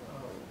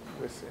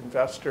with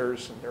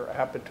investors and their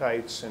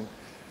appetites and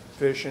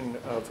vision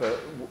of a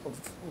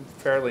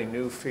fairly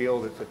new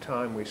field at the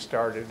time we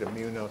started,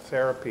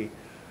 immunotherapy.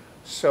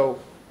 So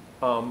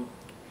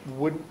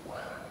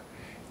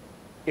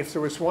if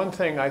there was one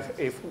thing,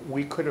 if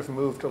we could have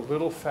moved a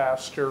little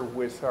faster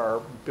with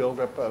our build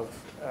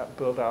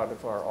out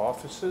of our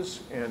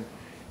offices and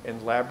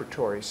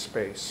laboratory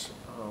space,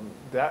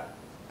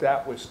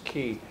 that was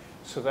key.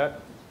 So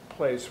that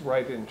plays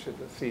right into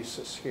the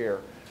thesis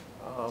here.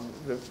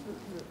 The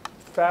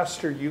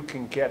faster you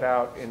can get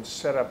out and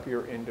set up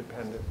your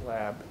independent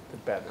lab, the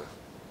better.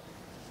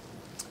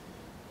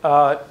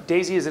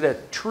 Daisy, is it a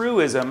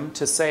truism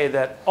to say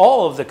that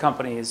all of the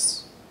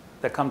companies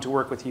that come to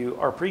work with you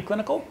are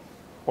preclinical,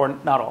 or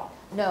not all?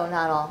 No,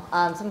 not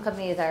all. Some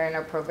companies that are in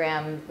our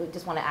program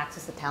just want to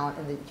access the talent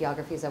in the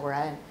geographies that we're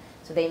in.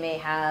 So they may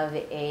have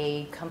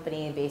a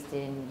company based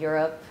in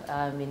Europe,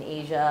 in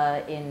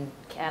Asia, in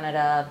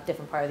Canada,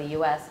 different part of the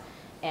US,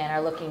 and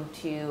are looking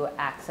to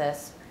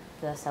access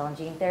the cell and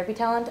gene therapy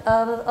talent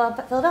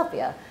of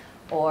Philadelphia,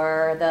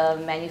 or the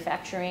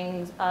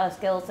manufacturing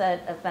skill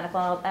set of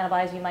monoclonal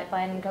antibodies you might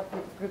find in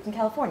groups in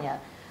California.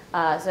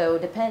 So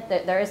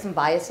there is some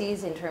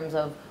biases in terms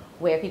of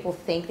where people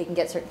think they can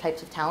get certain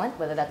types of talent,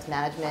 whether that's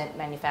management,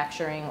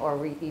 manufacturing, or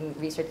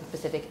research in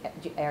specific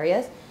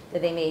areas,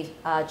 that they may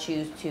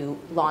choose to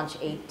launch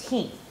a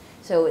team.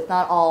 So it's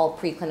not all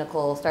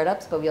preclinical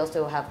startups, but we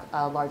also have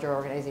larger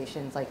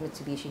organizations like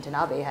Mitsubishi and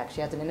Tanabe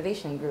actually has an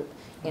innovation group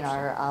in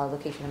our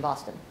location in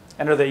Boston.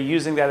 And are they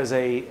using that as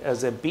a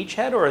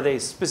beachhead, or are they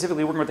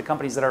specifically working with the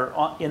companies that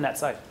are in that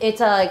site?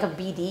 It's like a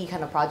BD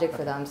kind of project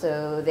for them.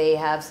 So they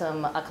have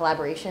some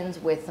collaborations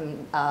with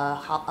some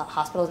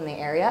hospitals in the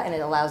area, and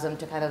it allows them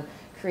to kind of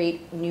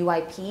create new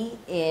IP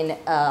in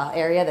an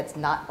area that's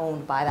not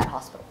owned by that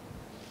hospital.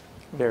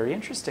 Very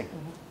interesting.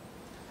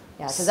 Mm-hmm.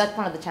 Yeah, so that's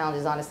one of the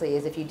challenges, honestly,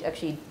 is if you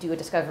actually do a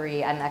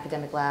discovery at an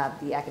academic lab,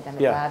 the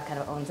academic lab kind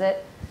of owns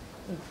it.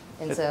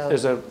 And so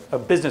there's a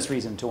business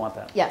reason to want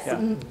that. Yes. Yeah.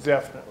 Mm-hmm.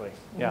 Definitely.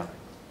 Yeah.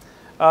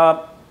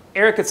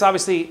 Eric,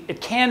 it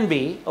can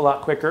be a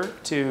lot quicker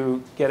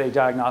to get a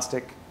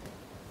diagnostic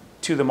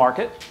to the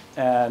market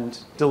and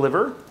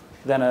deliver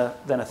than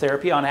a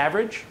therapy on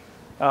average.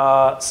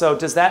 So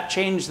does that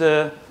change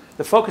the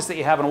focus that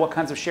you have on what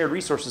kinds of shared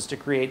resources to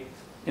create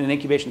in an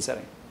incubation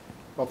setting?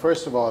 Well,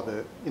 first of all,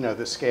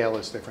 the scale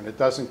is different. It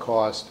doesn't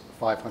cost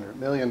 $500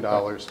 million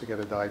to get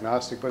a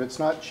diagnostic, but it's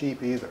not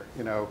cheap either.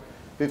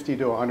 $50 to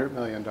 $100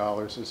 million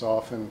is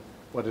often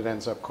what it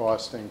ends up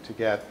costing to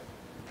get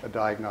a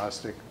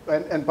diagnostic.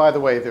 And by the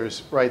way,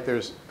 there's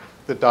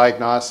the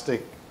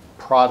diagnostic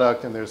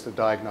product and there's the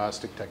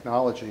diagnostic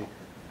technology.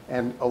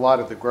 And a lot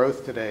of the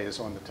growth today is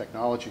on the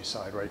technology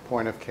side, right?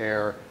 Point of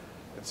care,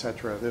 et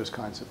cetera, those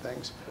kinds of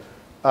things.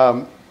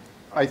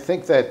 I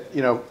think that,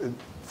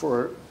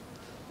 for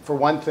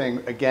one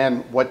thing,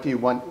 again, what do you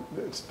want?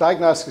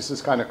 Diagnostics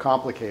is kind of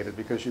complicated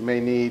because you may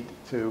need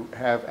to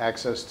have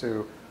access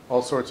to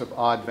all sorts of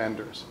odd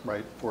vendors,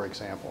 right, for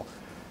example.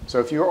 So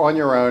if you're on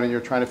your own and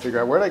you're trying to figure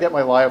out where do I get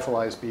my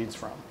lyophilized beads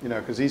from, you know,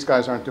 because these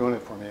guys aren't doing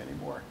it for me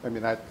anymore. I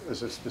mean, that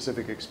is a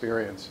specific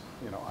experience,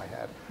 you know, I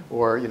had.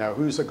 Or, you know,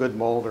 who's a good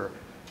molder?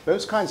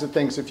 Those kinds of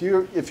things. If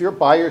you're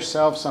by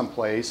yourself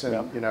someplace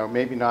and, you know,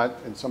 maybe not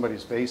in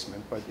somebody's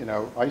basement, but, you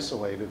know,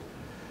 isolated,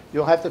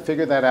 you'll have to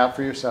figure that out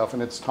for yourself,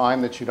 and it's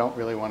time that you don't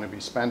really want to be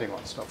spending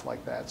on stuff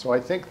like that. So I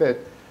think that,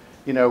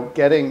 you know,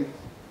 getting,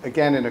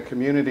 again, in a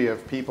community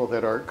of people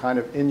that are kind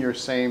of in your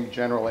same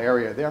general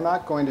area, they're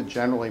not going to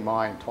generally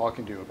mind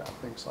talking to you about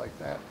things like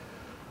that.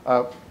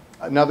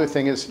 Another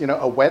thing is, you know,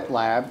 a wet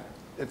lab,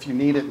 if you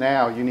need it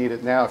now, you need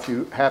it now. If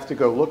you have to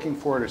go looking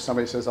for it or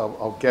somebody says,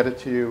 I'll get it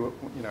to you,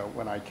 you know,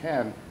 when I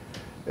can,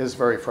 is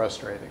very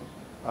frustrating.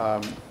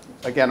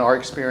 Again, our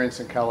experience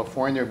in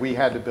California, we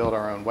had to build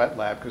our own wet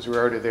lab because we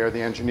were already there.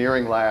 The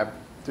engineering lab,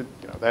 you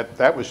know,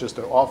 that was just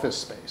an office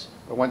space.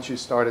 But once you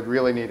started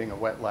really needing a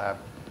wet lab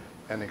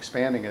and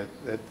expanding it,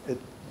 it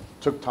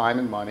took time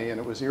and money, and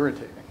it was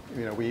irritating.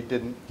 You know, we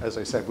didn't, as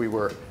I said, we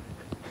were,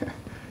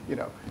 you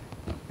know,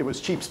 it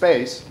was cheap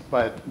space,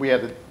 but we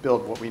had to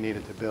build what we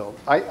needed to build.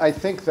 I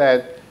think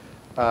that,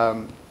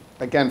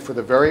 again, for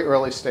the very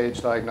early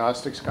stage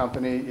diagnostics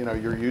company, you know,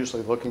 you're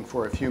usually looking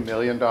for a few $1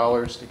 million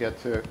to get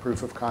to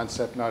proof of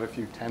concept, not a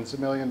few tens of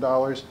 $1 million.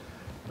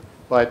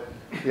 But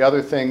the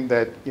other thing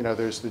that, you know,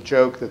 there's the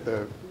joke that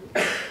the,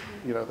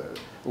 you know, the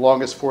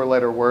longest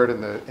four-letter word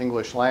in the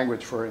English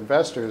language for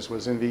investors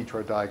was in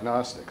vitro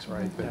diagnostics,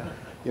 right? Yeah.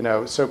 You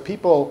know, so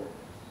people,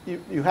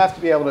 you have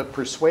to be able to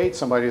persuade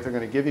somebody if they're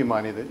going to give you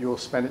money that you will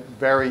spend it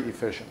very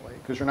efficiently,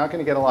 because you're not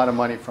going to get a lot of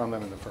money from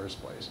them in the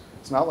first place.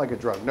 It's not like a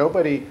drug.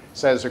 Nobody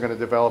says they're going to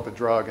develop a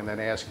drug and then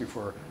ask you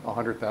for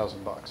 $100,000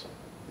 bucks,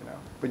 you know.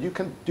 But you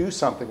can do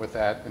something with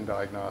that in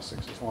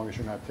diagnostics as long as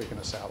you're not taking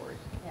a salary.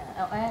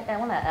 Yeah, I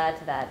want to add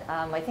to that.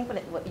 I think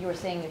what you were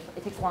saying,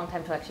 it takes a long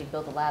time to actually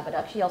build a lab, but it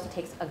actually also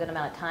takes a good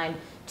amount of time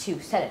to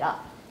set it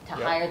up, to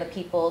hire the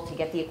people, to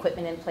get the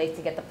equipment in place,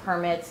 to get the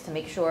permits, to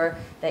make sure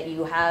that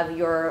you have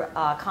your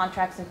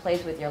contracts in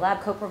place with your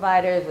lab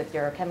co-providers, with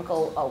your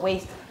chemical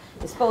waste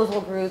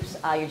disposal groups,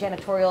 your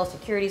janitorial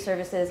security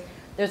services.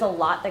 There's a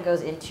lot that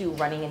goes into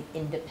running an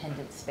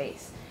independent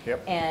space.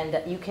 Yep.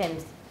 And you can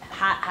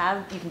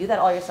you can do that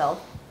all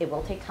yourself. It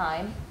will take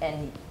time,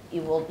 and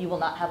you will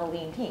not have a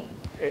lean team.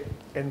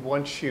 And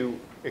once you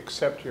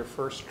accept your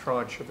first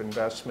tranche of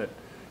investment,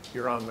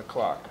 you're on the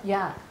clock.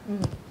 Yeah.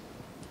 Mm-hmm.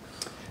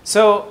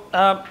 So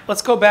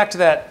let's go back to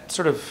that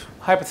sort of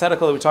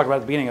hypothetical that we talked about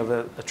at the beginning of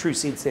a true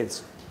seed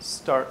stage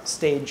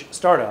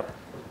startup,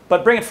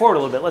 but bring it forward a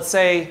little bit. Let's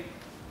say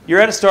you're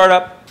at a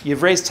startup,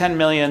 you've raised 10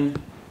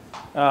 million,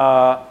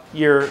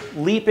 you're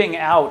leaping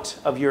out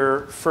of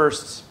your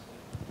first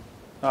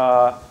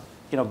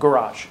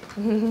garage.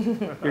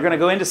 You're going to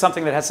go into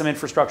something that has some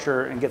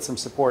infrastructure and get some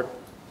support.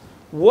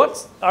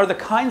 What are the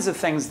kinds of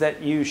things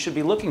that you should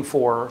be looking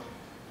for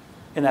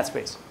in that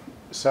space?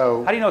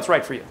 So how do you know it's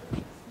right for you?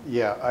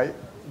 Yeah,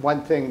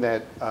 one thing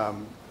that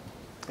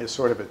is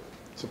sort of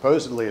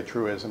supposedly a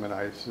truism, and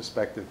I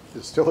suspect it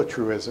is still a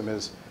truism,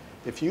 is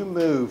if you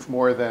move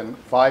more than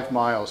 5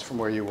 miles from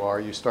where you are,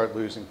 you start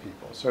losing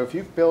people. So if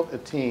you've built a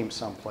team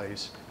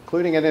someplace,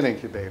 including in an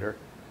incubator,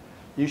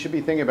 you should be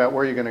thinking about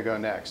where you're going to go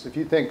next. If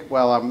you think,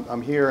 well,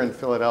 I'm here in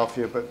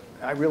Philadelphia, but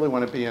I really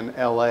want to be in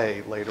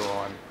LA later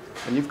on,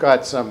 and you've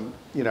got some,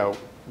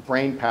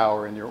 brain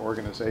power in your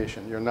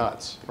organization, you're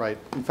nuts, right?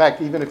 In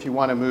fact, even if you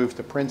want to move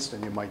to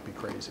Princeton, you might be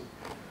crazy.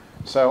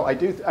 So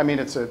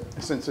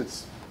since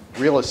it's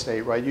real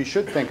estate, right, you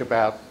should think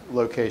about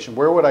location.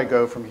 Where would I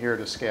go from here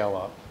to scale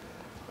up?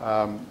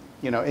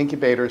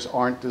 Incubators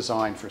aren't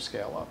designed for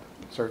scale up.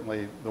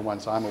 Certainly the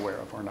ones I'm aware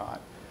of are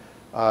not.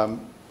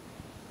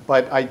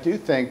 But I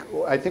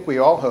think we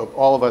all hope,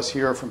 all of us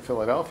here from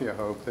Philadelphia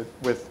hope, that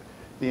with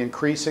the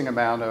increasing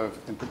amount of,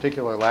 in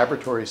particular,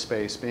 laboratory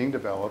space being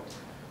developed,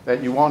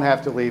 that you won't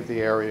have to leave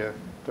the area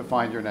to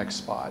find your next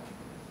spot.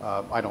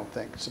 I don't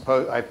think.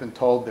 I've been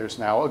told there's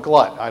now a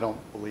glut. I don't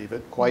believe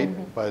it quite,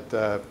 but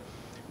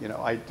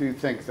I do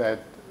think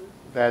that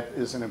that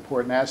is an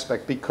important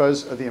aspect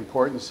because of the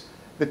importance.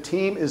 The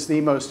team is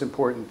the most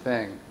important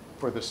thing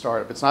for the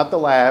startup. It's not the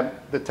lab,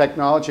 the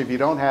technology. If you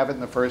don't have it in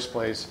the first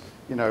place,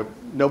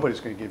 nobody's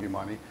going to give you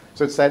money.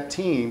 So it's that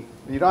team.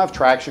 And you don't have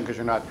traction because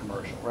you're not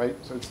commercial, right?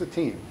 So it's the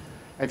team.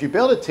 And if you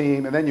build a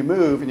team and then you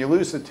move and you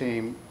lose the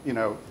team,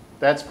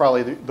 that's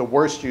probably the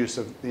worst use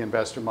of the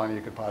investor money you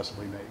could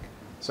possibly make.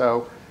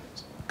 So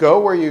go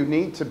where you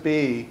need to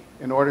be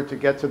in order to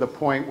get to the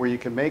point where you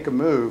can make a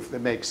move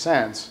that makes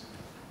sense.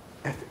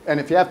 And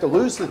if you have to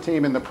lose the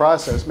team in the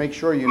process, make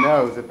sure you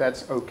know that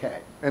that's okay.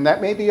 And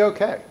that may be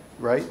okay,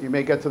 right? You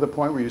may get to the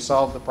point where you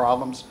solve the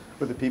problems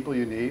with the people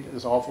you need,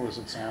 as awful as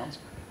it sounds.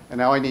 And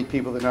now I need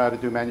people that know how to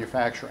do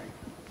manufacturing.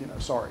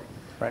 Sorry.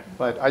 Right.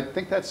 But I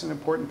think that's an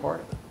important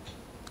part of it.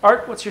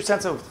 Art, what's your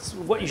sense of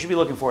what you should be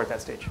looking for at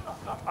that stage?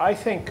 I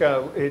think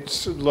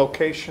it's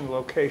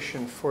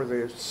location for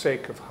the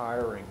sake of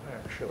hiring,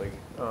 actually.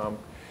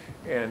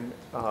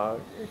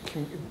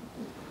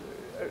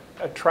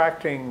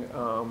 Attracting,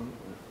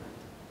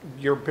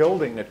 you're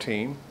building a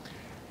team,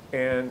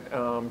 And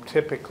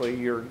typically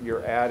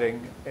you're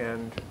adding,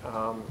 and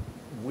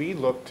we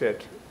looked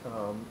at,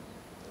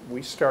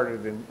 we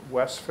started in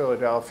West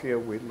Philadelphia,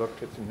 we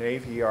looked at the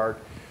Navy Yard,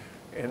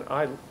 and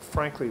I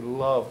frankly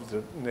loved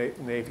the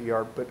Navy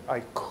Yard, but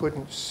I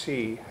couldn't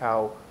see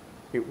how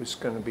it was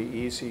going to be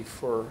easy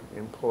for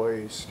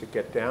employees to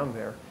get down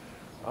there.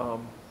 I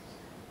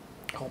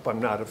hope I'm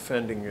not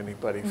offending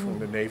anybody from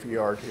the Navy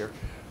Yard here.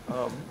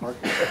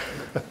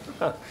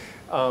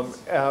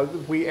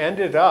 We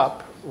ended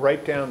up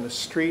right down the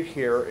street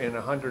here in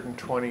a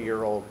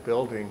 120-year-old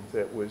building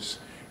that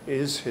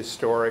is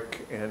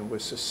historic and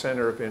was the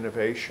center of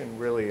innovation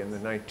really in the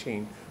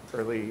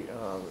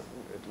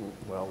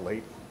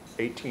late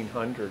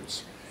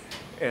 1800s,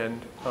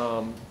 and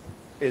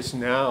is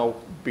now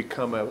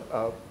become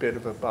a bit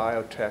of a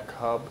biotech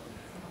hub.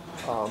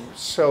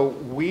 So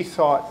we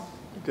thought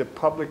the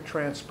public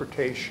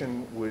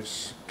transportation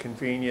was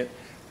convenient.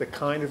 The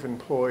kind of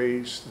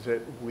employees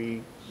that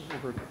we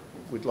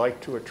would like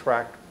to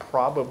attract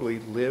probably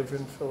live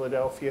in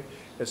Philadelphia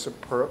as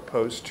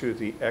opposed to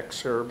the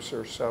exurbs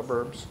or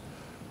suburbs.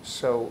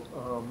 So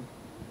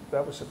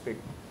that was a big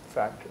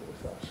factor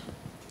with us.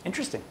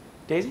 Interesting.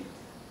 Daisy?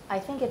 I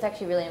think it's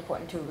actually really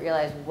important to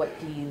realize what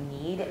do you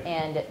need,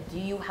 and do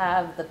you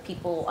have the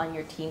people on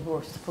your team who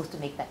are supposed to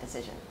make that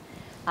decision?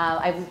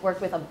 I've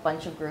worked with a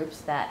bunch of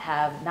groups that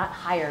have not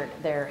hired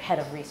their head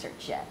of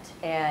research yet,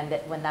 and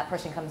when that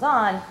person comes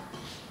on,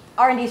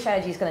 R&D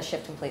strategy is going to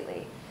shift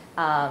completely.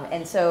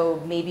 And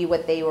so maybe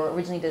what they were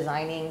originally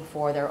designing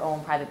for their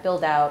own private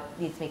build-out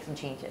needs to make some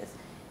changes.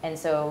 And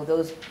so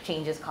those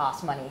changes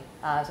cost money.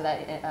 So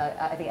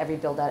that I think every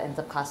build-out ends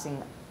up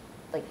costing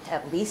like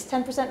at least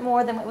 10%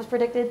 more than what was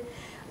predicted,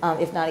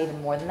 if not even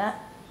more than that.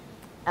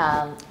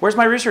 Where's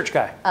my research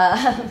guy?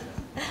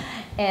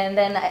 And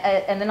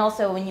then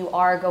also when you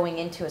are going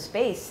into a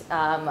space,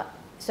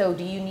 so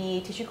do you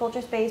need tissue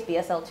culture space,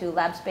 BSL-2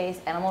 lab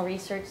space, animal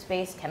research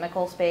space,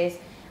 chemical space?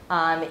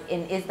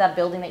 And is that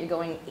building that you're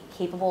going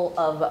capable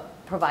of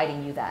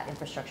providing you that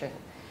infrastructure?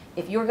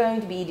 If you're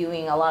going to be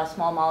doing a lot of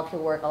small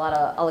molecule work, a lot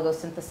of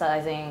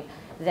oligosynthesizing,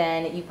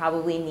 then you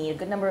probably need a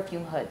good number of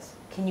fume hoods.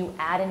 Can you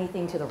add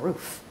anything to the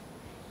roof?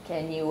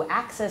 Can you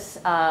access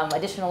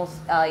additional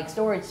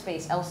storage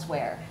space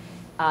elsewhere?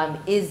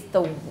 Is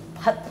the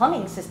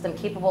plumbing system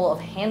capable of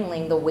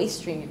handling the waste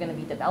stream you're going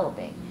to be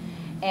developing?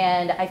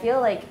 And I feel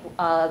like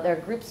there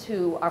are groups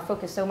who are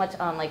focused so much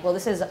on like, well,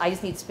 I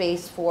just need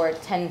space for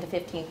 10 to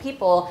 15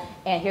 people,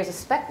 and here's a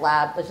spec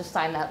lab, let's just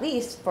sign that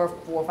lease for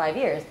 4 or 5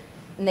 years.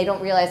 And they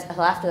don't realize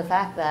until after the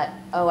fact that,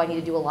 oh, I need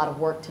to do a lot of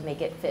work to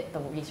make it fit the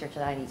research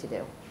that I need to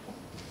do.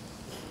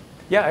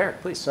 Yeah,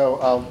 Eric, please. So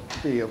I'll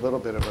be a little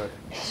bit of a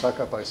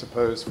suck-up, I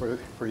suppose,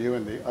 for you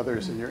and the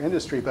others in your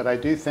industry, but I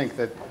do think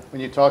that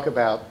when you talk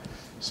about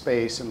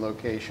space and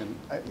location,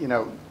 you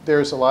know,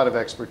 there's a lot of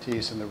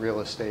expertise in the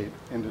real estate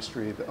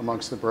industry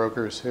amongst the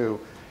brokers who,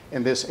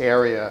 in this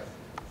area,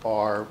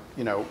 are,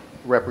 you know,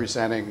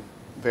 representing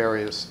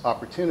various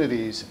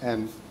opportunities,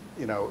 and,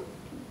 you know,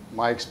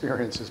 my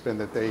experience has been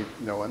that they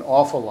know an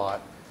awful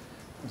lot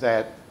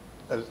that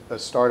a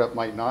startup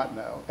might not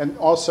know. And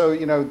also,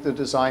 you know, the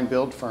design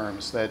build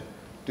firms that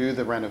do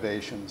the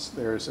renovations,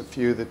 there's a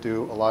few that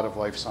do a lot of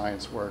life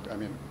science work. I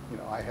mean, you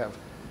know, I have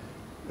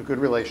a good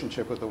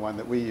relationship with the one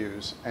that we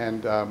use.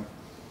 And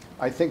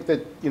I think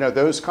that, you know,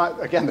 those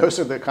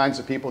are the kinds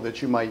of people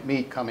that you might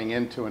meet coming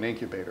into an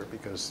incubator,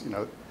 because, you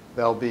know,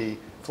 they'll be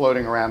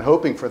floating around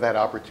hoping for that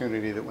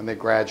opportunity that when they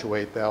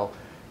graduate, they'll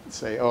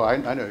say, oh, I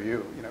know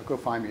you know, go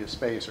find me a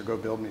space or go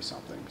build me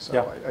something. So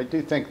yeah. I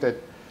do think that,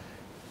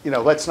 you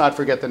know, let's not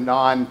forget the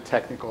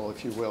non-technical,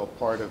 if you will,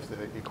 part of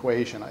the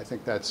equation. I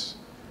think that's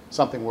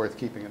something worth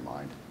keeping in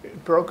mind.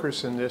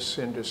 Brokers in this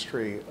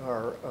industry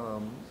are,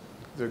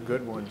 the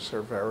good ones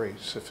are very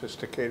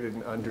sophisticated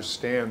and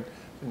understand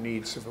the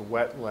needs of a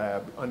wet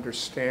lab,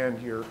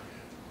 understand your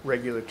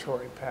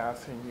regulatory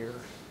path and your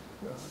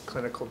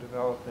clinical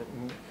development,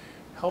 and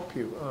help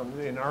you.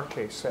 In our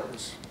case, that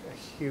was a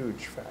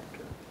huge factor.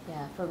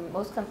 Yeah, for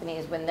most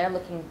companies, when they're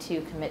looking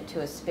to commit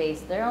to a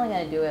space, they're only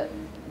going to do it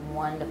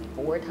 1 to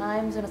 4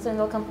 times in a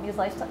single company's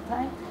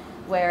lifetime,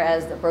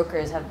 whereas the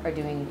brokers are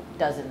doing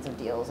dozens of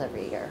deals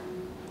every year.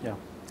 Yeah,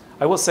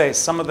 I will say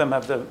some of them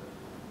have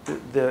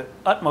the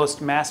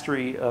utmost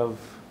mastery of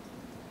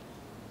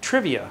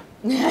trivia.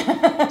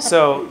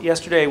 So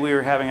yesterday we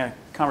were having a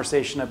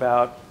conversation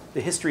about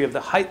the history of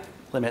the height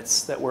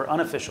limits that were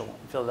unofficial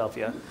in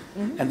Philadelphia.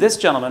 Mm-hmm. And this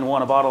gentleman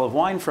won a bottle of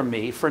wine from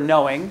me for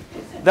knowing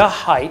the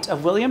height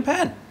of William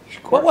Penn.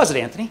 What was it,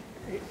 Anthony?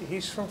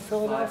 He's from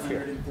Philadelphia.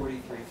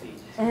 543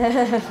 feet.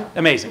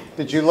 Amazing.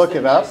 Did you look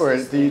it up, or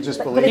do you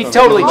just believe He him?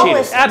 totally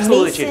cheated.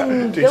 Absolutely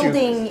cheated.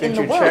 Building in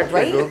the world,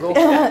 right? Google?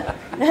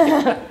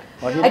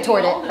 I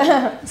toured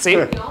it. See?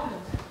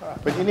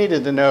 But you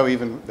needed to know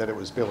even that it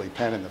was Billy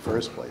Penn in the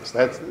first place.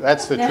 That's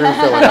the true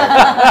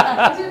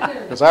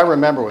Philadelphia. Because I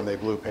remember when they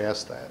blew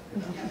past that.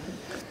 You know.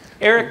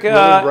 Eric,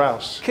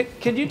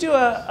 could you do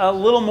a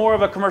little more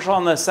of a commercial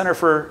on the Center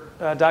for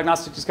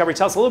Diagnostic Discovery?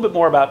 Tell us a little bit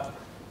more about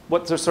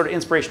what the sort of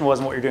inspiration was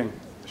and what you're doing.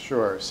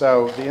 Sure.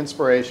 So the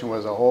inspiration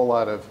was a whole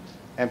lot of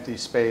empty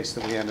space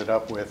that we ended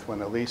up with when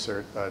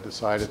Elisa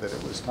decided that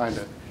it was time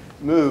to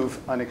move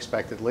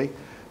unexpectedly.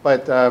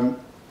 But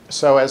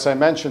so as I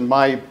mentioned,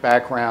 my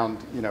background,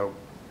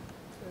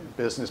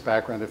 business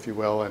background, if you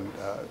will, and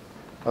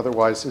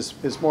otherwise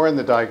is more in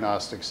the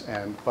diagnostics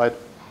end. But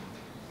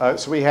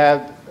so we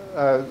had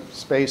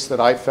space that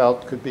I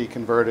felt could be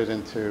converted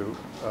into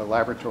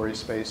laboratory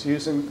space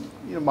using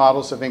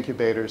models of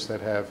incubators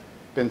that have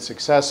been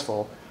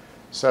successful.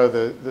 So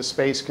the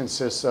space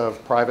consists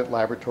of private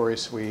laboratory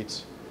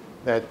suites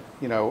that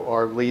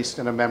are leased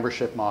in a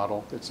membership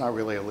model. It's not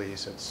really a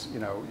lease. It's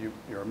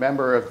you're a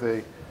member of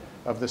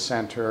the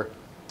center.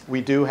 We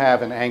do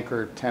have an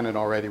anchor tenant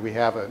already. We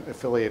have an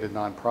affiliated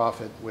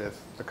nonprofit with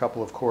a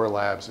couple of core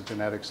labs, a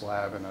genetics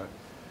lab and a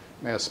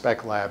mass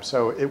spec lab.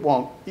 So it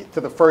won't,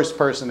 to the first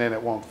person in,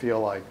 it won't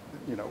feel like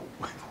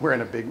we're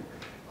in a big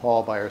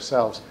hall by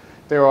ourselves.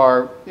 There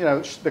are,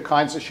 the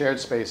kinds of shared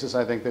spaces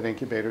I think that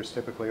incubators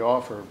typically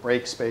offer: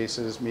 break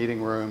spaces,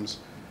 meeting rooms,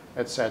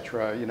 et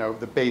cetera.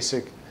 The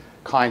basic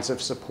kinds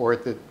of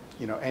support that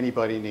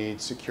anybody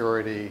needs: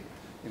 security,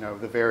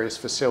 the various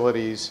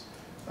facilities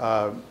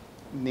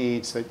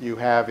needs that you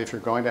have if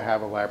you're going to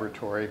have a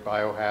laboratory,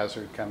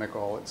 biohazard,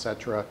 chemical, et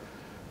cetera.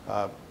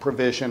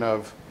 Provision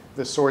of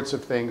the sorts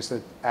of things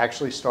that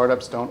actually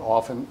startups don't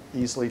often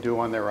easily do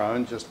on their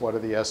own. Just what are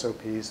the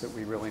SOPs that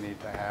we really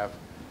need to have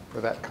for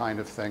that kind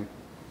of thing.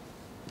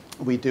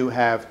 We do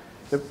have,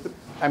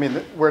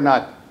 we're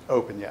not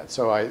open yet,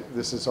 so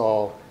this is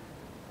all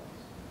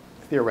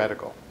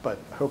theoretical, but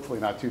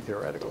hopefully not too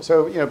theoretical.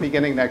 So,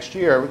 beginning next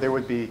year, there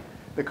would be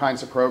the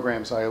kinds of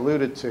programs I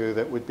alluded to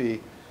that would be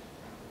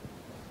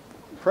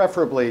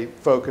preferably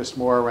focused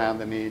more around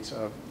the needs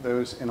of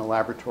those in a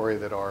laboratory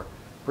that are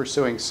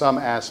pursuing some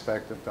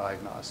aspect of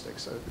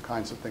diagnostics, so the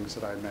kinds of things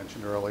that I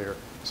mentioned earlier,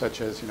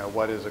 such as,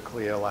 what is a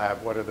CLIA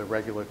lab, what are the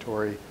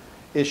regulatory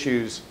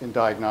issues in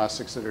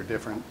diagnostics that are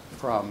different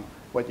from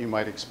what you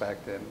might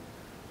expect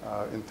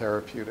in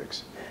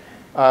therapeutics.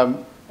 Are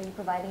you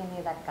providing any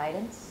of that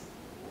guidance?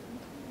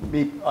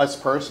 Us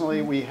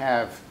personally, we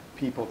have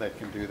people that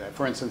can do that.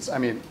 For instance,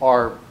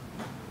 our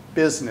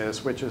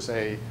business, which is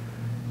a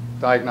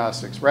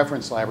diagnostics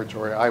reference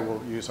laboratory, I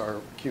will use our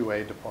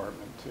QA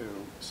department to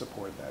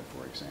support that,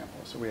 for example.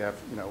 So we have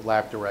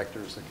lab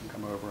directors that can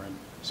come over and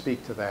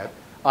speak to that.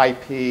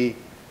 IP,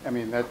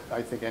 that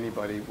I think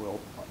anybody will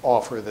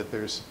offer that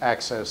there's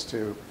access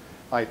to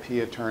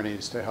IP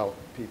attorneys to help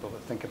people to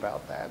think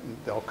about that, and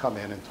they'll come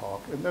in and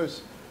talk. And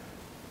those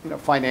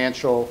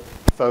financial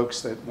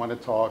folks that want to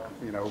talk,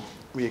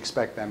 we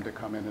expect them to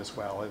come in as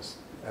well, as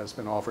has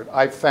been offered.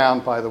 I've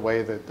found, by the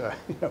way, that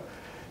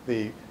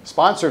the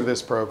sponsor of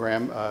this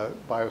program,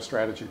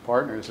 BioStrategy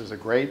Partners, is a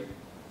great,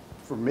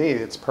 for me,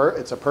 it's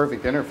a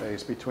perfect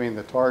interface between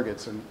the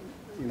targets and,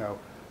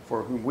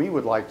 for whom we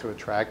would like to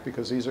attract,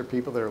 because these are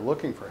people that are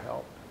looking for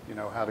help,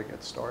 how to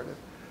get started.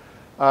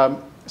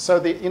 So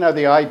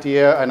the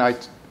idea, and I,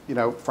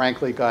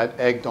 frankly got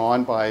egged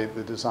on by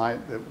the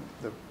design,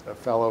 the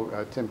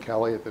fellow, Tim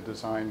Kelly at the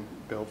design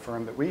build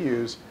firm that we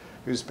use,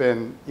 who's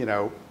been,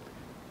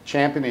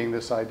 championing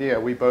this idea.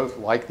 We both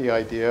like the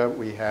idea.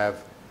 We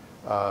have,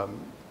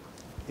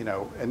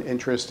 an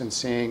interest in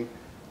seeing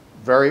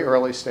very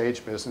early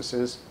stage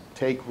businesses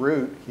take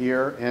root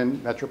here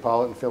in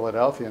metropolitan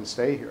Philadelphia and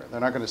stay here.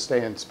 They're not going to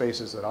stay in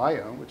spaces that I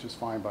own, which is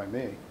fine by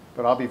me,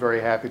 but I'll be very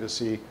happy to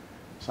see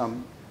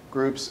some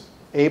groups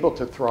able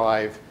to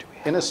thrive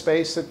in a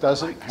space that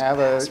doesn't have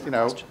a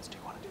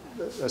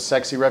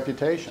sexy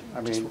reputation.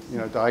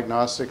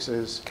 Diagnostics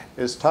is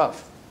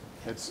tough.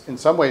 It's, in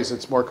some ways,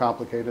 it's more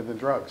complicated than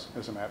drugs,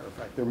 as a matter of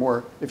fact. They're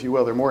more, if you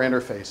will, they're more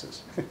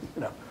interfaces.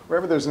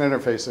 Wherever there's an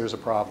interface, there's a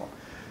problem.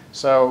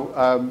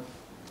 So,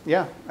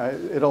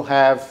 it'll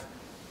have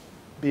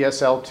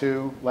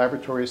BSL2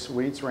 laboratory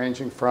suites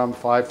ranging from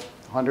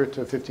 500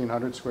 to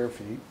 1,500 square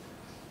feet.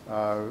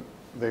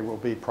 They will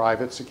be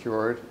private,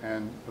 secured,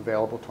 and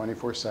available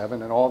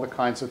 24/7, and all the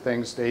kinds of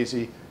things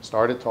Daisy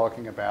started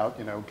talking about,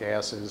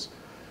 gases,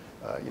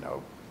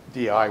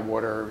 DI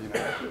water,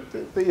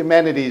 the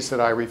amenities that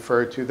I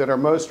referred to that are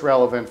most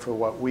relevant for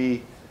what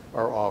we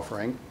are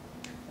offering.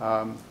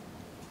 And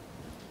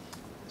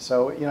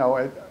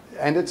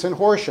it's in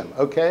Horsham,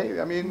 okay?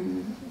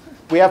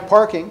 We have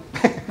parking,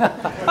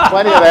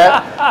 plenty of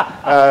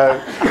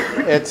that.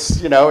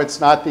 It's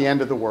not the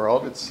end of the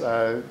world.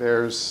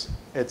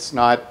 It's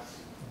not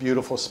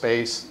beautiful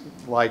space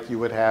like you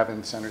would have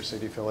in Center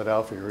City,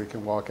 Philadelphia, where you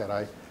can walk out.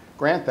 I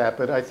grant that,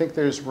 but I think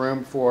there's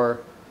room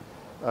for,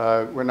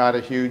 we're not a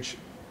huge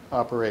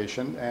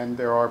operation, and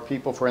there are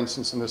people, for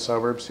instance, in the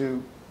suburbs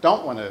who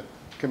don't want to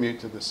commute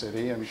to the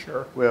city and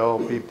will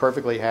be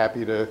perfectly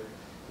happy to,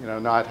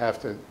 not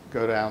have to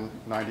go down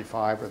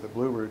 95 or the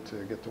Blue Route to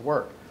get to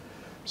work.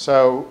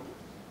 So,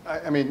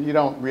 you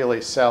don't really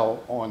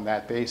sell on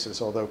that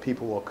basis, although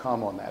people will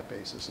come on that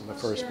basis in the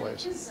first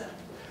place.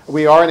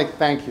 We are in a,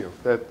 thank you,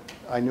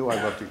 I knew I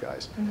loved you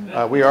guys.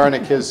 We are in a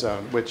KISS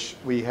zone, which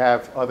we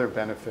have other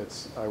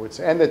benefits, I would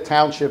say. And the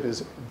township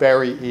is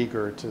very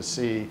eager to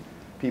see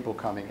people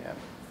coming in.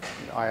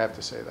 I have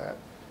to say that.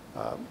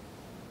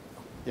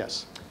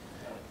 Yes.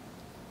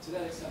 To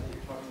that extent that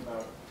you're talking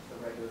about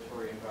the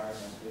regulatory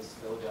environment, is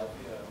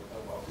Philadelphia a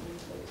welcoming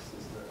place?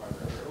 Are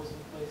there hurdles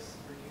in place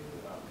for you?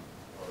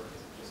 Or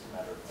is it just a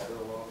matter of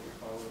federal law that you're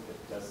following? But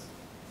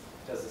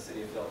does the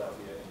city of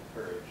Philadelphia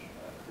encourage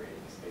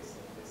creating a space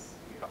like this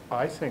here?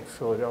 I think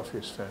Philadelphia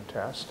is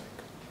fantastic.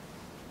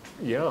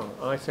 Yeah,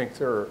 I think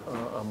they're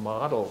a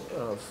model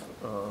of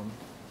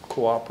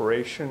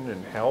cooperation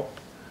and help.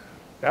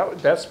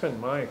 That's been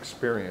my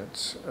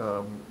experience.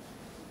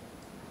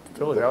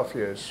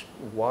 Philadelphia is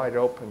wide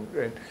open.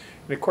 And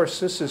of course,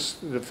 this is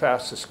the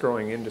fastest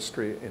growing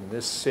industry in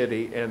this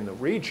city and the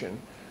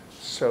region,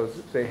 so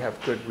they have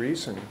good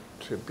reason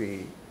to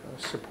be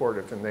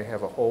supportive. And they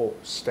have a whole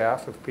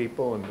staff of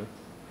people in the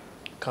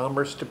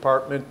Commerce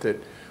Department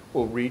that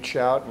will reach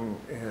out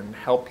and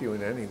help you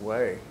in any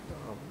way.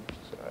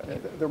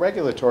 The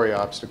regulatory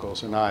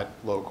obstacles are not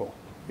local.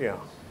 Yeah.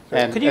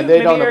 Could you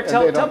maybe, Eric,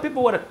 tell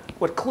people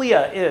what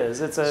CLIA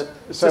is? It's a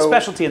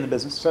specialty in the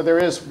business. So there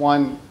is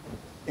one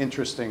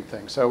interesting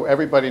thing. So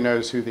everybody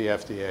knows who the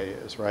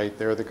FDA is, right?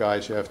 They're the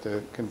guys you have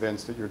to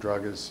convince that your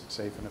drug is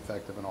safe and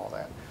effective and all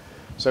that.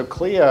 So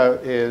CLIA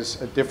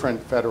is a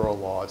different federal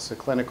law. It's the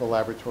Clinical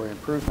Laboratory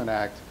Improvement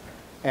Act.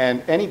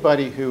 And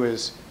anybody who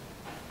is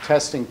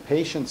testing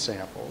patient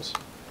samples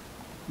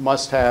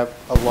must have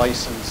a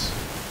license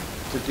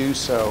to do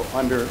so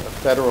under a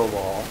federal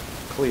law,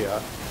 CLIA,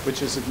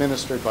 which is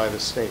administered by the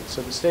state.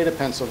 So the state of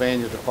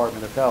Pennsylvania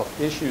Department of Health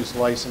issues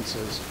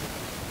licenses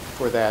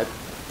for that.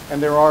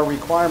 And there are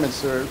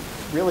requirements that are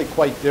really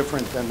quite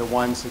different than the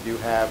ones that you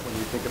have when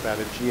you think about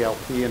a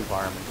GLP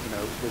environment,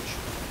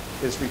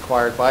 which is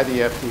required by the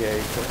FDA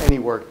for any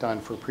work done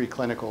for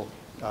preclinical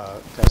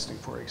testing,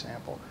 for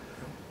example.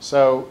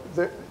 So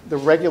the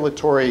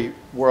regulatory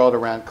world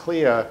around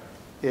CLIA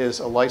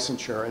is a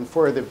licensure. And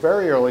for the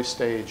very early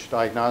stage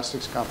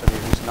diagnostics company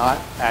who's not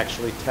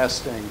actually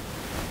testing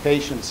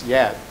patients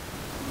yet,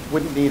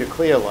 wouldn't need a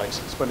CLIA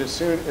license. But as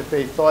soon as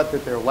they thought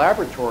that their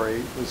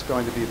laboratory was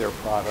going to be their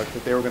product,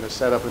 that they were going to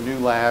set up a new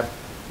lab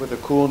with a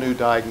cool new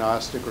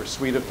diagnostic or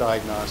suite of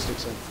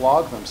diagnostics and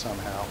flog them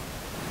somehow,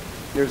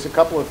 there's a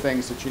couple of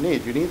things that you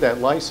need. You need that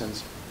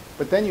license,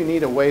 but then you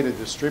need a way to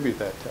distribute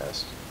that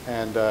test.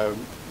 And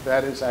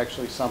that is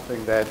actually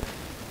something that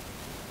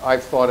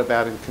I've thought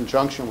about in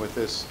conjunction with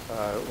this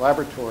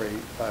laboratory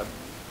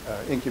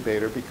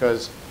incubator,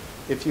 because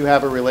if you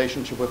have a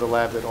relationship with a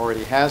lab that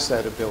already has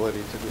that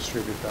ability to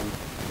distribute them,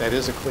 that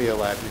is a CLIA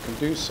lab, you can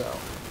do so.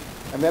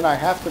 And then I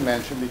have to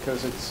mention,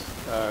 because it's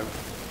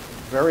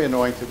very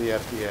annoying to the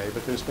FDA,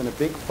 but there's been a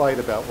big fight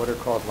about what are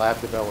called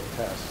lab-developed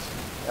tests,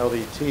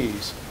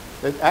 LDTs,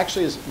 that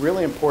actually is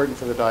really important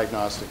for the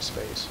diagnostic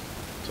space.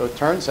 So it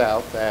turns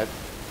out that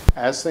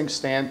as things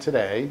stand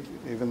today,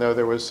 even though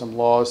there was some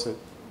laws that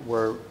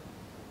were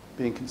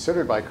being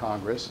considered by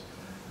Congress,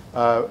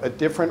 a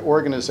different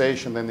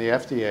organization than the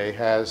FDA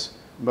has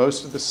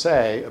most of the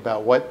say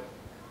about what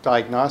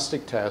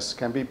diagnostic tests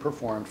can be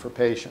performed for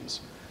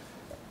patients.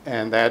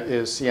 And that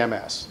is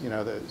CMS,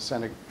 the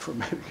Center for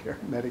Medicare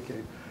and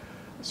Medicaid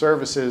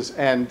Services.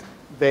 And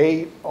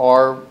they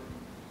are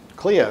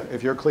CLIA.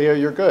 If you're CLIA,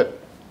 you're good.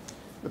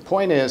 The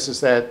point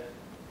is that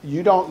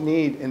you don't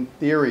need, in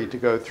theory, to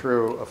go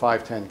through a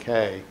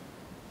 510K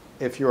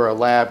if you're a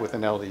lab with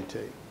an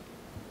LDT.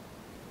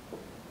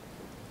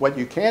 What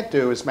you can't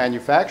do is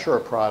manufacture a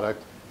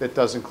product that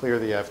doesn't clear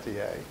the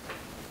FDA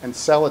and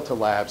sell it to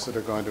labs that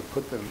are going to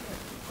put them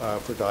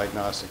for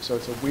diagnostics. So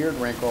it's a weird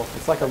wrinkle.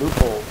 It's like a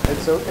loophole.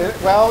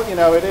 Well,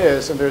 it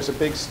is, and there's a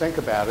big stink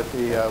about it.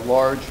 The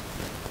large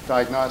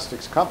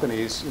diagnostics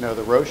companies,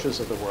 the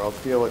Roches of the world,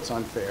 feel it's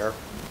unfair.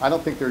 I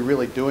don't think they're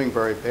really doing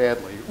very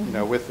badly,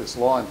 with this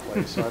law in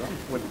place, so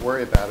I wouldn't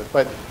worry about it.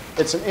 But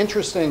it's an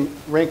interesting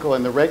wrinkle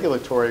in the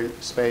regulatory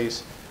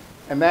space.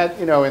 And that,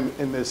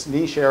 in this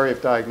niche area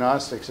of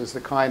diagnostics is the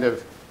kind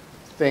of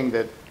thing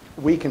that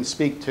we can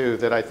speak to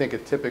that I think a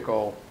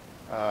typical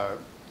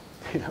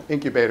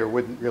incubator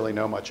wouldn't really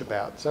know much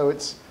about. So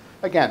it's,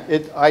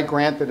 again, I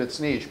grant that it's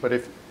niche, but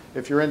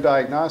if you're in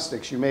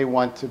diagnostics, you may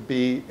want to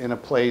be in a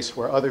place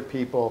where other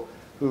people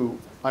who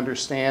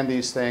understand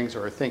these things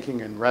or are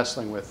thinking and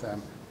wrestling with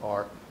them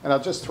are. And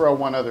I'll just throw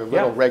one other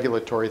little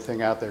regulatory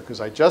thing out there,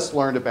 because I just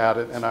learned about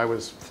it and I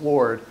was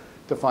floored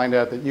to find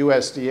out that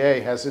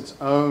USDA has its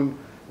own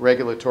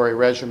regulatory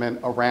regimen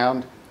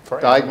around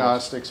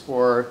diagnostics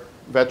for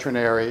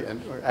veterinary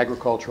and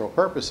agricultural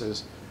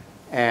purposes.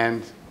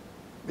 And,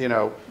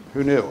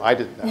 who knew? I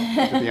didn't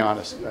know, to be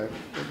honest. I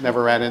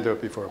never ran into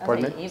it before.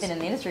 Pardon me? You've been in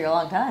the industry a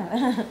long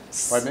time.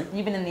 Pardon me?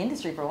 You've been in the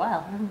industry for a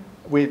while.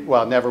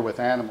 Well, never with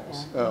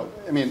animals. Yeah.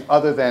 I mean,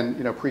 other than,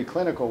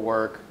 preclinical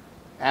work,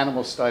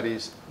 animal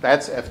studies,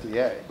 that's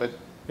FDA. But,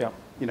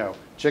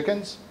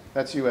 chickens,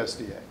 that's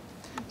USDA.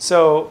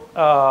 So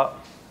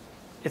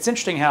it's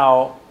interesting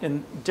how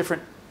in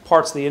different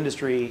parts of the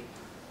industry,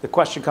 the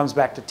question comes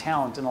back to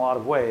talent in a lot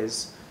of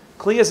ways.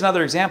 CLIA is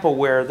another example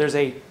where there's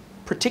a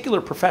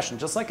particular profession,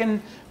 just like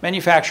in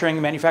manufacturing,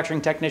 the manufacturing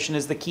technician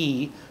is the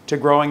key to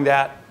growing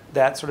that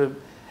sort of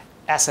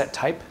asset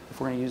type, if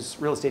we're going to use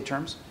real estate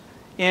terms.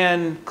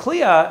 In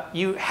CLIA,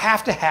 you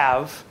have to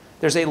have,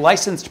 there's a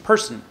licensed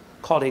person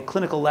called a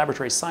clinical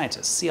laboratory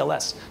scientist,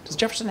 CLS. Does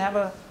Jefferson have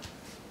a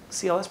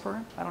CLS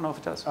program? I don't know if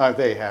it does.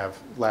 They have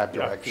lab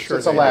Yeah, directors. sure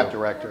It's a they lab do.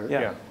 director.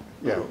 Yeah.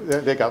 Yeah,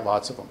 they got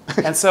lots of them.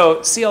 And so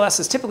CLS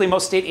is typically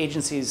most state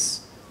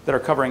agencies that are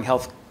covering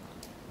health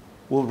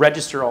will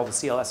register all the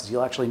CLSs.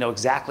 You'll actually know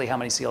exactly how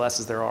many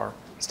CLSs there are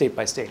state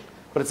by state.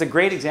 But it's a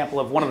great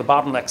example of one of the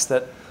bottlenecks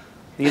that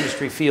the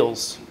industry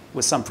feels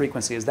with some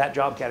frequency is that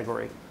job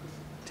category. It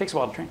takes a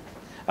while to train.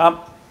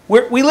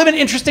 We live in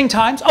interesting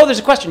times. Oh, there's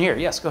a question here.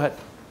 Yes, go ahead.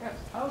 Yeah,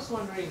 I was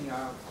wondering,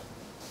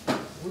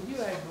 would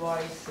you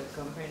advise a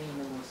company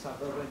in a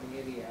suburban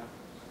area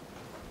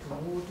to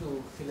move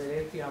to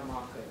Philadelphia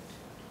market?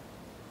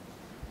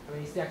 I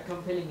mean, is there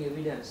compelling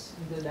evidence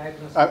in the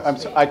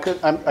diagnostic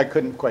I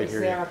couldn't quite hear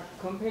Is you. there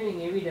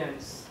compelling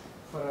evidence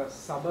for a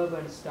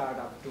suburban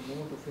startup to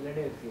move to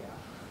Philadelphia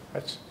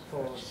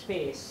for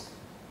space?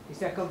 Is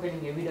there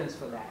compelling evidence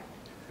for that?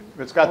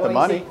 It's got the Or is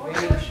money. it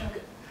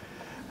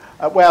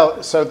very-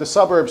 Well, so the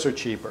suburbs are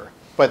cheaper,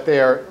 but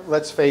they're,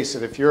 let's face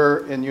it, if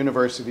you're in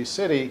University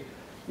City,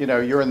 you know,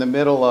 you're in the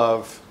middle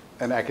of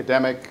an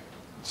academic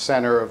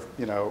center of,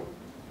 you know,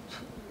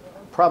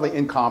 probably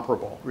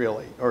incomparable,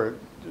 really, or,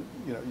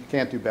 you know, you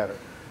can't do better.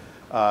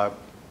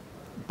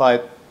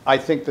 But I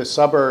think the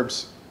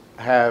suburbs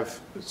have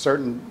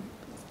certain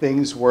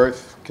things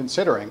worth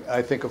considering.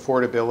 I think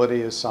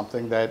affordability is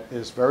something that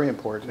is very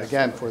important,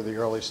 again, for the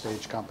early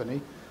stage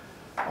company.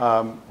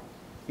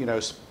 You know,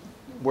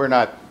 we're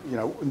not, you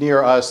know,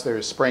 near us,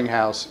 there's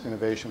Springhouse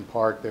Innovation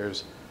Park,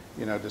 there's,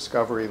 you know,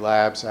 Discovery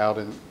Labs out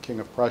in King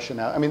of Prussia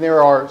now. I mean,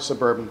 there are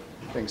suburban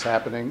things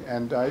happening,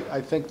 and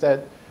I think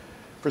that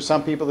for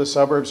some people, the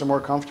suburbs are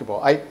more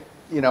comfortable.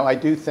 You know, I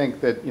do think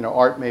that, you know,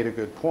 Art made a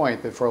good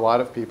point that for a lot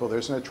of people,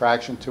 there's an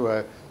attraction to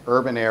an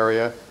urban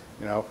area.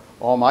 You know,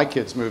 all my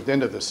kids moved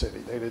into the city.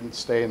 They didn't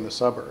stay in the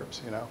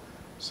suburbs, you know.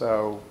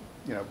 So,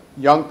 you know,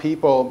 young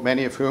people,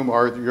 many of whom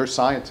are your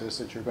scientists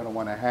that you're going to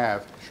want to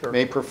have,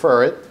 may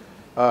prefer it.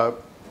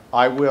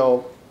 I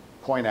will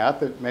point out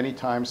that many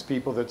times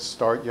people that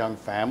start young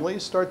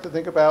families start to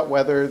think about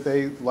whether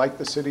they like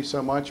the city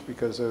so much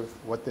because of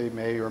what they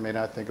may or may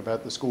not think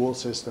about the school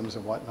systems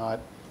and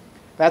whatnot.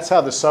 That's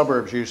how the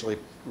suburbs usually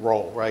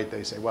roll, right?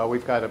 They say, well,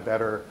 we've got a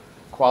better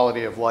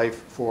quality of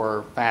life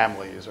for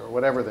families or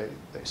whatever they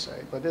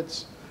say. But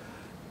it's,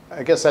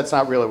 I guess that's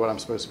not really what I'm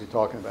supposed to be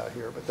talking about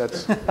here, but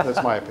that's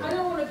my I opinion.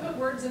 don't want to put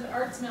words in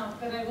Art's mouth,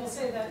 but I will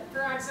say that for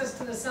access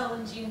to the cell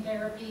and gene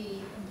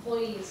therapy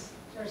employees,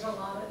 there's a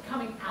lot of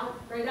coming out,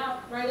 right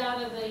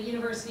out of the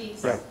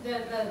universities. Right.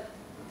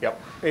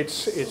 Yep,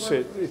 it's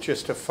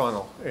just a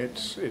funnel.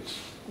 It's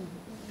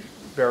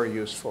very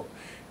useful,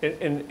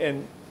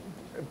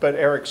 but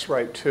Eric's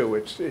right too.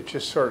 It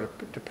just sort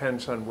of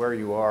depends on where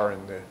you are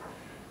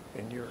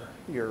in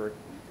your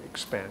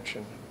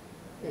expansion.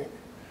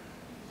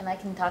 And I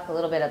can talk a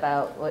little bit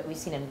about what we've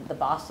seen in the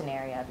Boston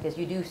area, because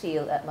you do see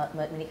that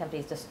many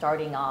companies just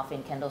starting off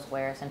in Kendall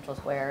Square, Central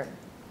Square,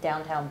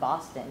 downtown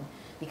Boston,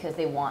 because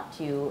they want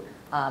to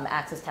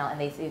access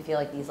talent, and they feel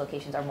like these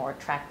locations are more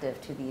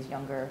attractive to these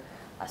younger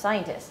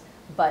scientists.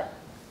 But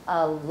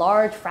a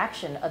large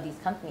fraction of these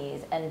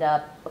companies end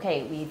up,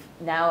 okay, we've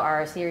now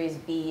are a Series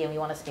B and we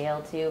want to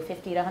scale to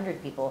 50 to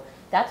 100 people.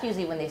 That's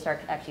usually when they start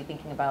actually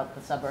thinking about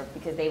the suburbs,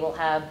 because they will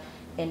have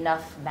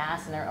enough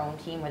mass in their own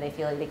team where they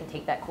feel like they can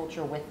take that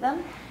culture with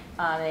them.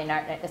 They're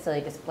not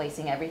necessarily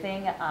displacing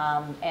everything,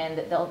 and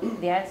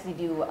they actually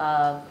do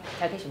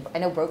calculation. I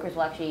know brokers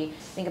will actually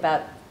think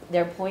about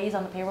their employees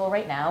on the payroll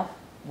right now,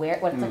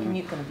 what's the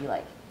commute going to be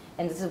like?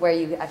 And this is where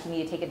you actually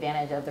need to take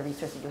advantage of the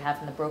resources you have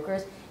from the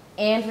brokers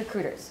and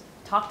recruiters.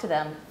 Talk to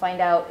them,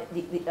 find out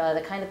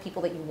the kind of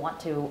people that you want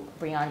to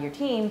bring on your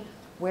team.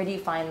 Where do you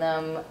find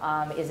them?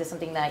 Is this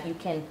something that you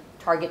can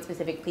target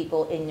specific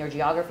people in your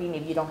geography?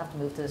 Maybe you don't have to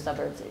move to the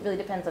suburbs. It really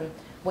depends on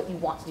what you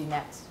want to do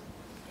next.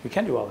 We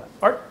can do all that.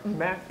 Art?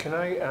 Matt, can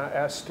I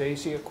ask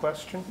Daisy a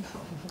question?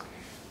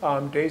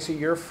 Daisy,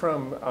 you're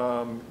from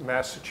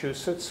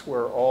Massachusetts,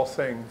 where all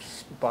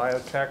things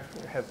biotech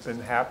have been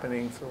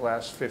happening for the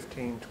last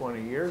 15,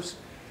 20 years.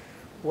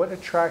 What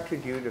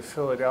attracted you to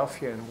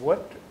Philadelphia, and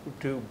what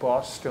do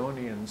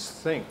Bostonians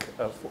think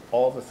of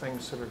all the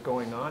things that are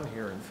going on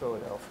here in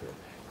Philadelphia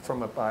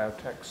from a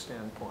biotech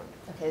standpoint?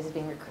 Okay, this is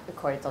being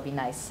recorded, so I'll be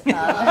nice. So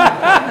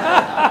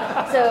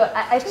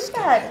I think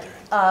that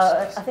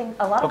I think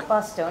a lot of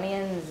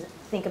Bostonians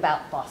think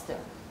about Boston.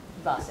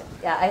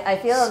 Yeah, I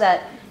feel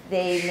that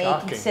they may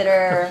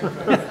consider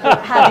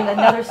having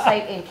another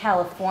site in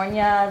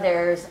California.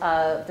 There's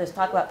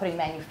talk about putting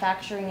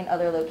manufacturing in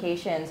other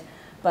locations.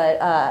 But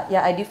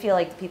yeah, I do feel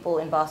like the people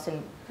in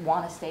Boston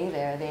want to stay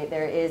there.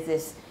 There is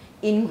this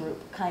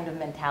in-group kind of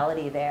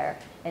mentality there.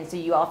 And so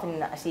you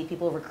often see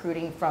people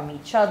recruiting from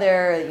each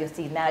other. You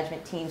see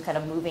management teams kind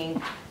of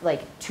moving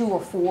like 2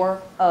 or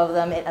 4 of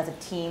them as a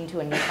team to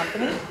a new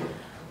company.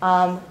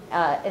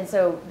 And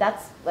so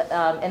that's,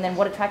 and then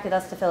what attracted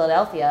us to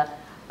Philadelphia,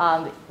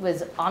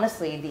 was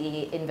honestly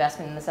the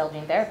investment in the cell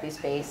gene therapy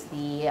space,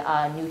 the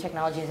new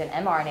technologies in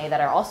mRNA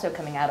that are also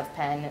coming out of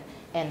Penn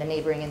and the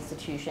neighboring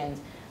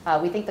institutions.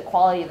 We think the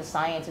quality of the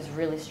science is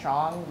really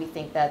strong. We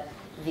think that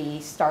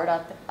the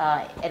startup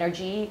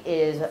energy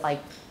is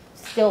like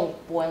still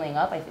boiling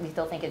up. We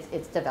still think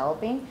it's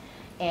developing.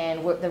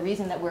 And the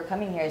reason that we're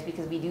coming here is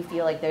because we do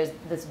feel like there's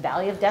this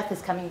valley of death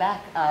is coming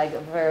back.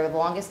 For the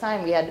longest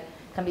time, we had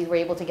companies were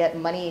able to get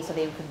money so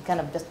they could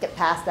kind of just get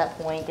past that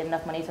point, get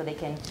enough money so they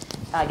can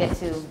get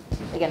to,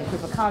 again,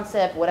 proof of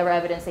concept, whatever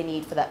evidence they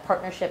need for that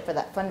partnership, for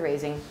that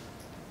fundraising.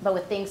 But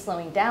with things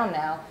slowing down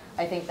now,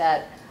 I think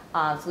that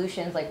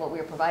solutions like what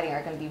we're providing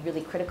are going to be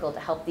really critical to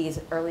help these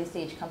early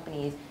stage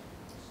companies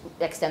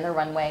extend their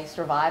runway,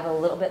 survive a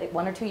little bit,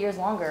 1 or 2 years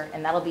longer,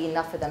 and that'll be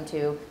enough for them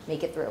to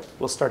make it through.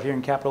 We'll start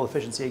hearing capital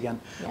efficiency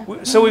again.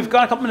 Yeah. So we've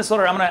got a couple minutes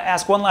later. I'm going to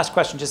ask one last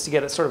question just to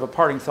get a sort of a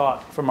parting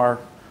thought from our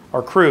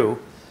crew.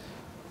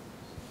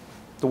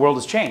 The world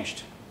has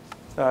changed.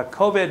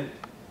 COVID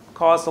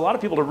caused a lot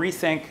of people to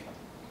rethink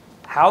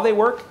how they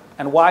work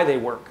and why they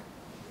work.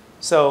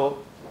 So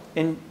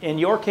in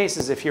your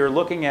cases, if you're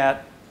looking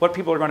at what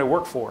people are going to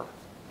work for,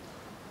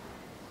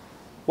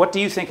 what do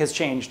you think has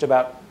changed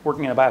about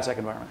working in a biotech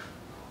environment?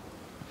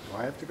 Do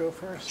I have to go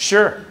first?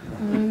 Sure.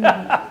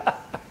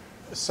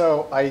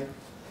 So I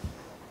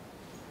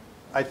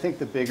think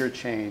the bigger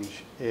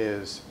change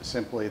is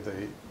simply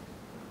the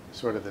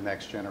sort of the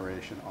next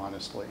generation,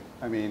 honestly.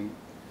 I mean,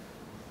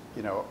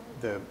 you know,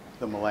 the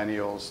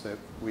millennials that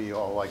we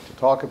all like to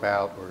talk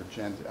about, or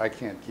Gen Z, I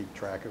can't keep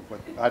track of what,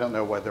 I don't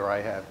know whether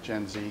I have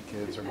Gen Z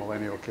kids or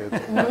millennial kids.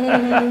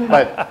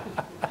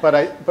 but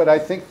I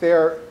think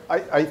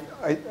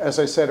as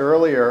I said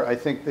earlier, I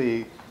think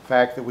the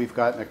fact that we've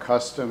gotten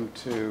accustomed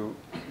to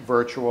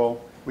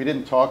virtual, we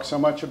didn't talk so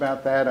much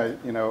about that.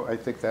 I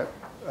think that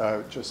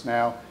just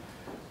now,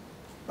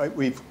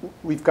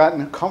 we've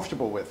gotten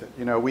comfortable with it.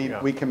 You know,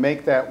 we can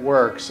make that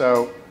work.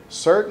 So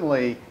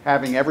certainly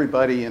having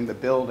everybody in the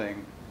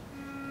building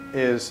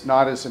is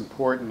not as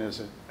important as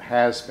it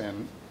has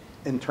been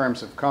in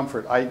terms of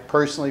comfort. I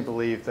personally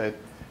believe that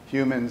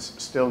humans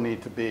still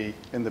need to be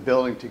in the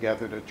building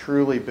together to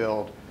truly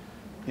build,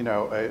 you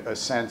know, a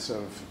sense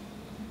of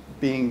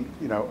being,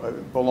 you know,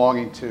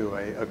 belonging to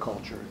a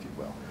culture, if you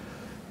will.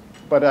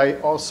 But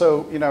I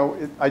also, you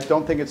know, I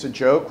don't think it's a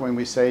joke when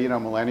we say, you know,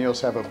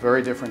 millennials have a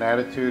very different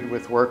attitude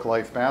with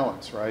work-life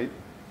balance, right?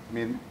 I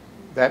mean,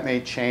 that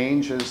may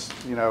change as,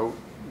 you know,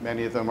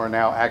 many of them are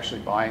now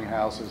actually buying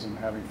houses and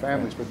having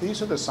families. But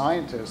these are the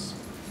scientists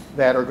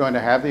that are going to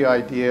have the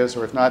ideas,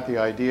 or if not the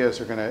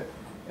ideas, are going to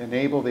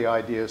enable the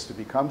ideas to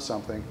become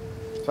something.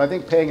 So I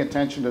think paying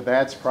attention to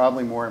that's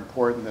probably more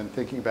important than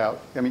thinking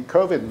about, I mean,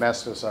 COVID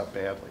messed us up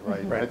badly,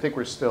 right? Right. I think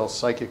we're still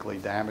psychically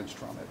damaged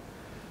from it.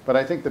 But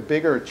I think the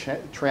bigger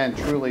trend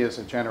truly is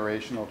a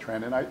generational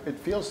trend. And it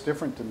feels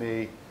different to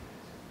me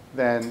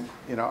than,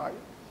 you know,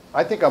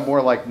 I think I'm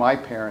more like my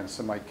parents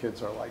than my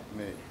kids are like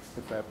me,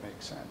 if that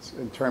makes sense,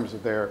 in terms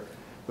of the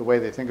way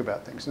they think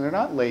about things. And they're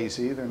not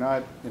lazy, they're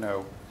not, you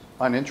know,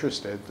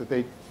 uninterested, but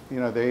they, you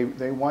know,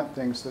 they want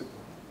things that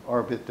are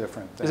a bit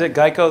different. Is it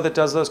Geico that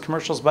does those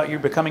commercials about you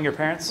becoming your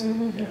parents?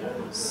 Yeah.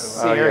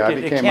 See, Eric,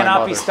 it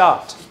cannot be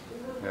stopped.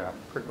 Yeah.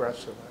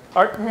 Progressive.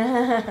 Art?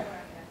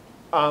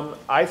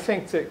 I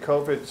think that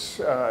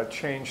COVID's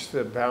changed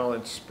the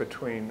balance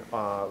between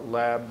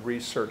lab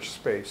research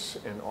space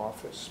and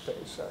office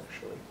space,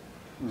 actually.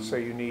 Mm-hmm. So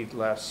you need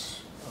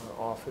less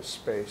office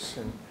space,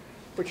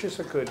 which is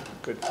a good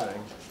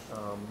thing.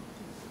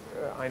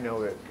 I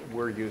know that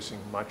we're using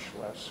much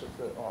less of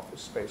the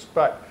office space,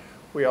 but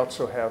we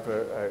also have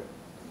a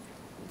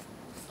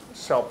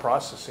cell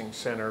processing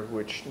center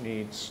which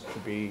needs to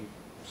be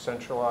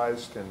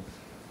centralized and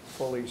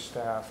fully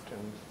staffed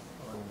and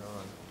on and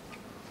on.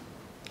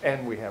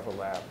 And we have a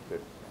lab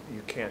that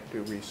you can't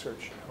do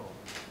research at home.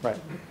 Right.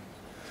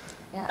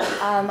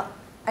 Yeah,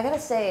 I gotta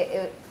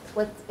say,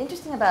 what's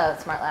interesting about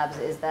Smartlabs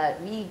is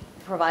that we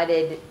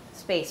provided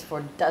space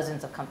for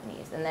dozens of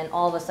companies, and then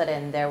all of a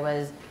sudden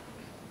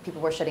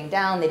people were shutting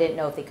down. They didn't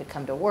know if they could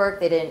come to work.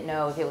 They didn't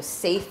know if it was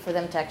safe for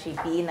them to actually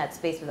be in that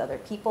space with other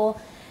people.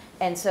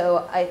 And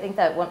so I think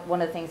that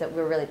one of the things that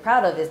we're really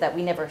proud of is that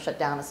we never shut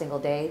down a single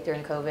day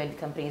during COVID.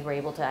 Companies were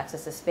able to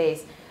access the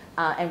space.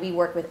 And we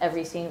worked with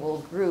every single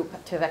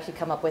group to actually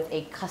come up with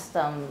a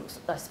custom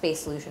space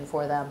solution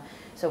for them.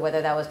 So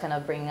whether that was kind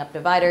of bringing up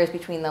dividers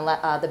between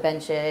the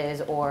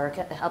benches or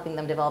helping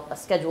them develop a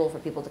schedule for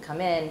people to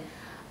come in,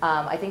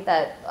 I think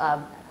that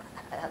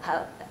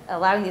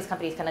allowing these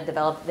companies kind of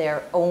develop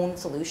their own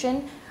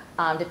solution,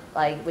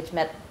 which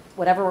met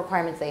whatever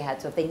requirements they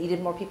had. So if they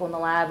needed more people in the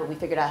lab, we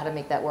figured out how to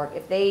make that work.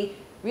 If they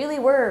really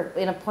were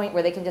in a point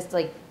where they can just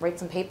like write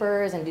some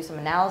papers and do some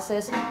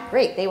analysis,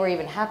 great, they were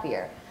even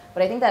happier.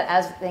 But I think that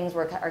as things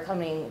are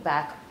coming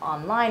back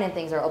online and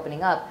things are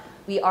opening up,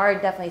 we are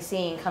definitely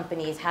seeing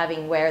companies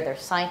having where their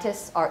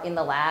scientists are in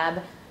the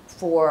lab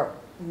for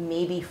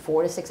maybe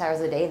 4 to 6 hours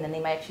a day, and then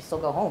they might actually still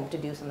go home to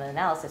do some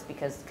analysis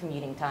because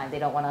commuting time. They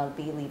don't want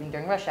to be leaving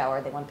during rush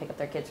hour. They want to pick up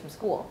their kids from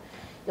school.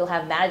 you'll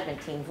have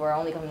management teams who are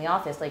only coming to the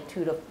office like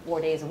 2 to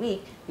 4 days a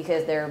week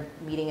because they're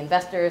meeting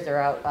investors,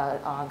 they're out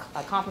on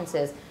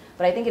conferences.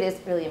 But I think it is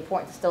really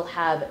important to still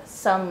have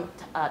some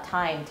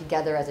time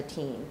together as a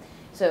team.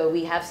 So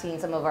we have seen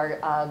some of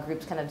our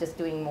groups kind of just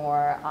doing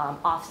more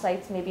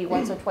off-sites maybe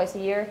once or twice a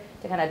year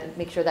to kind of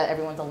make sure that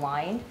everyone's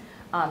aligned.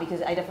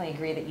 Because I definitely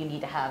agree that you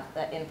need to have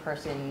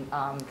in-person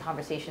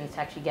conversations to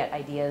actually get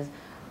ideas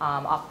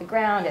off the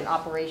ground and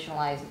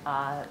operationalize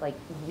like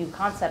new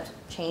concepts,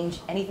 change,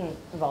 anything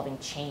involving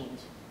change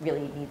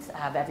really needs to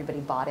have everybody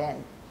bought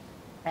in.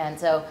 And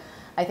so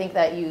I think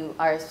that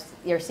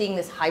you're seeing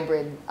this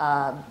hybrid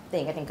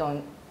thing. I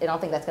don't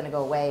think that's going to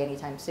go away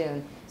anytime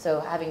soon. So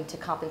having to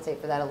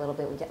compensate for that a little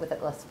bit, with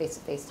that less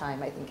face-to-face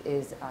time, I think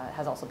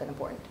has also been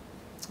important.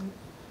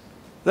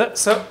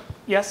 So,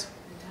 yes?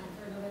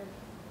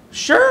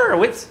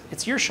 Sure,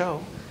 it's your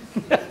show.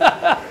 You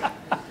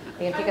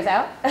can kick us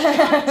out?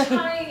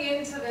 Tying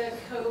into the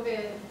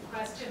COVID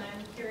question,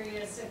 I'm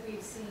curious if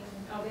we've seen,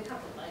 a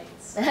couple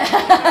lights.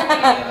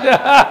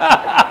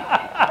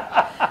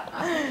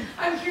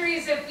 I'm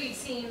curious if we've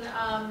seen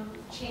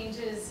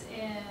changes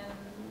in,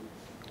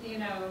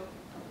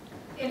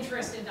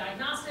 interest in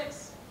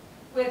diagnostics,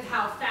 with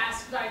how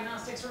fast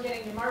diagnostics were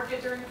getting to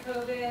market during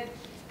COVID,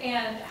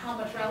 and how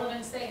much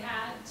relevance they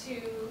had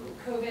to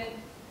COVID.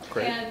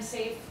 Great. And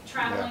safe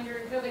traveling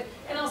during COVID,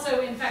 and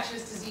also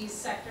infectious disease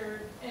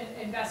sector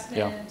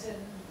investment.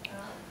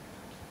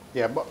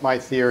 Yeah, but my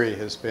theory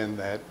has been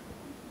that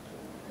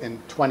in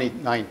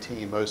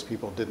 2019, most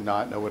people did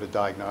not know what a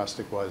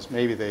diagnostic was.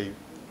 Maybe they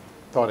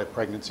thought a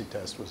pregnancy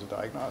test was a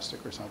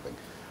diagnostic or something.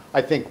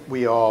 I think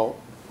we all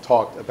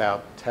talked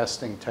about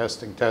testing for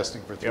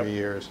 3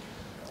 years.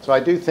 So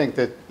I do think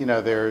that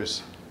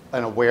there's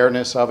an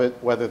awareness of it.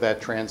 Whether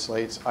that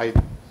translates,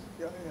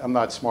 I'm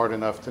not smart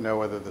enough to know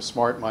whether the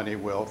smart money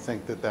will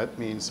think that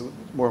means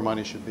more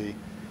money should be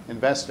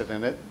invested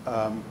in it.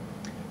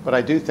 But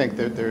I do think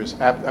that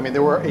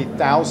there were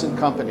 1,000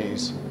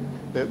 companies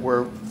that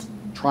were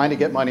trying to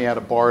get money out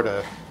of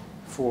BARDA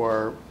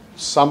for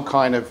some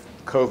kind of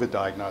COVID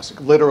diagnostic,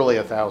 literally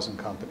 1,000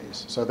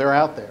 companies. So they're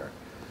out there.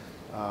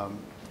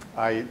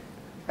 I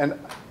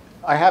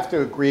have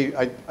to agree,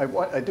 I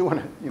do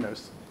want to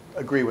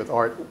agree with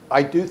Art.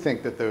 I do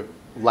think that the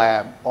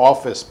lab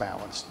office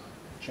balance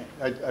changed.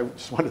 I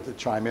just wanted to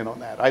chime in on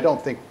that. I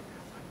don't think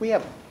we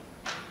have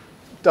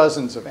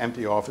dozens of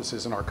empty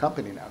offices in our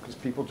company now because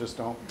people just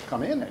don't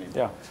come in anymore.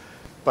 Yeah.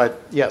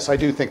 But yes, I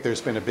do think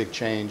there's been a big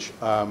change.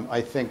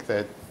 I think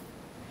that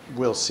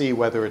we'll see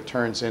whether it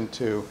turns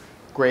into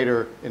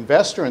greater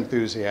investor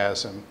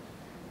enthusiasm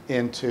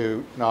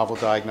into novel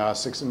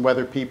diagnostics and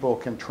whether people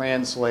can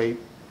translate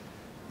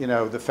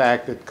the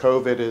fact that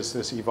COVID is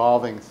this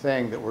evolving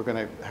thing that we're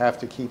going to have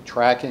to keep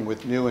tracking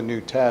with new and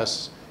new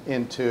tests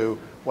into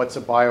what's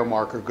a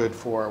biomarker good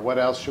for, what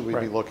else should we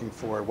be looking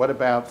for, what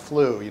about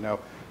flu,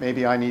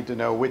 maybe I need to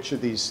know which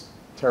of these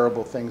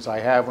terrible things I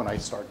have when I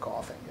start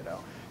coughing,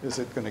 is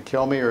it going to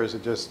kill me or is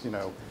it just,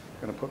 going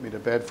to put me to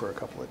bed for a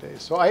couple of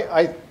days? So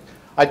I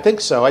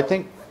think so. I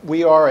think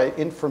we are an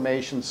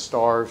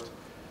information-starved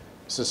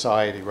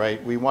society,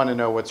 right? We want to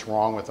know what's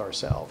wrong with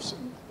ourselves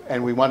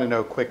and we want to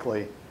know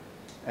quickly.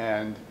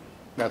 And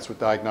that's what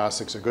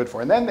diagnostics are good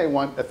for. And then they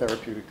want a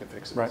therapeutic to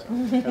fix it. Right. So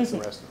that's the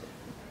rest of it.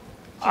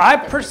 I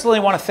personally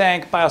want to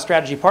thank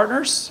BioStrategy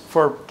Partners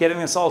for getting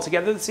this all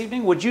together this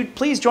evening. Would you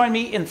please join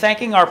me in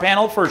thanking our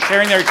panel for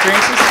sharing their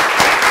experiences?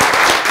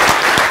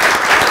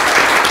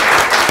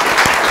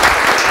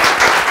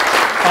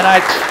 And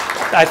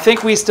I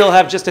think we still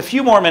have just a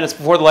few more minutes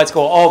before the lights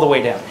go all the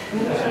way down.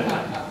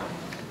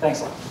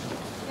 Thanks a lot.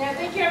 Yeah,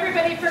 thank you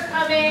everybody for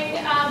coming.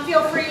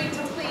 Feel free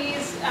to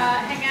please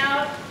hang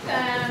out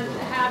and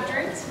have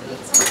drinks, eat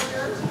some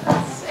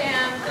hors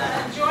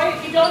and enjoy.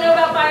 If you don't know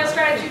about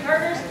BioStrategy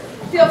Partners,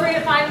 feel free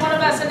to find one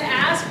of us and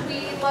ask.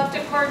 We love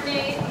to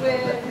coordinate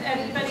with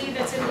anybody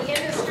that's in the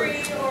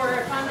industry or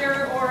a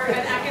funder or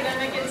an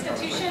academic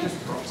institution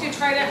to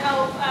try to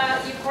help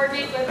you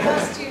coordinate with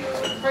us to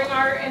bring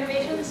our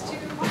innovations to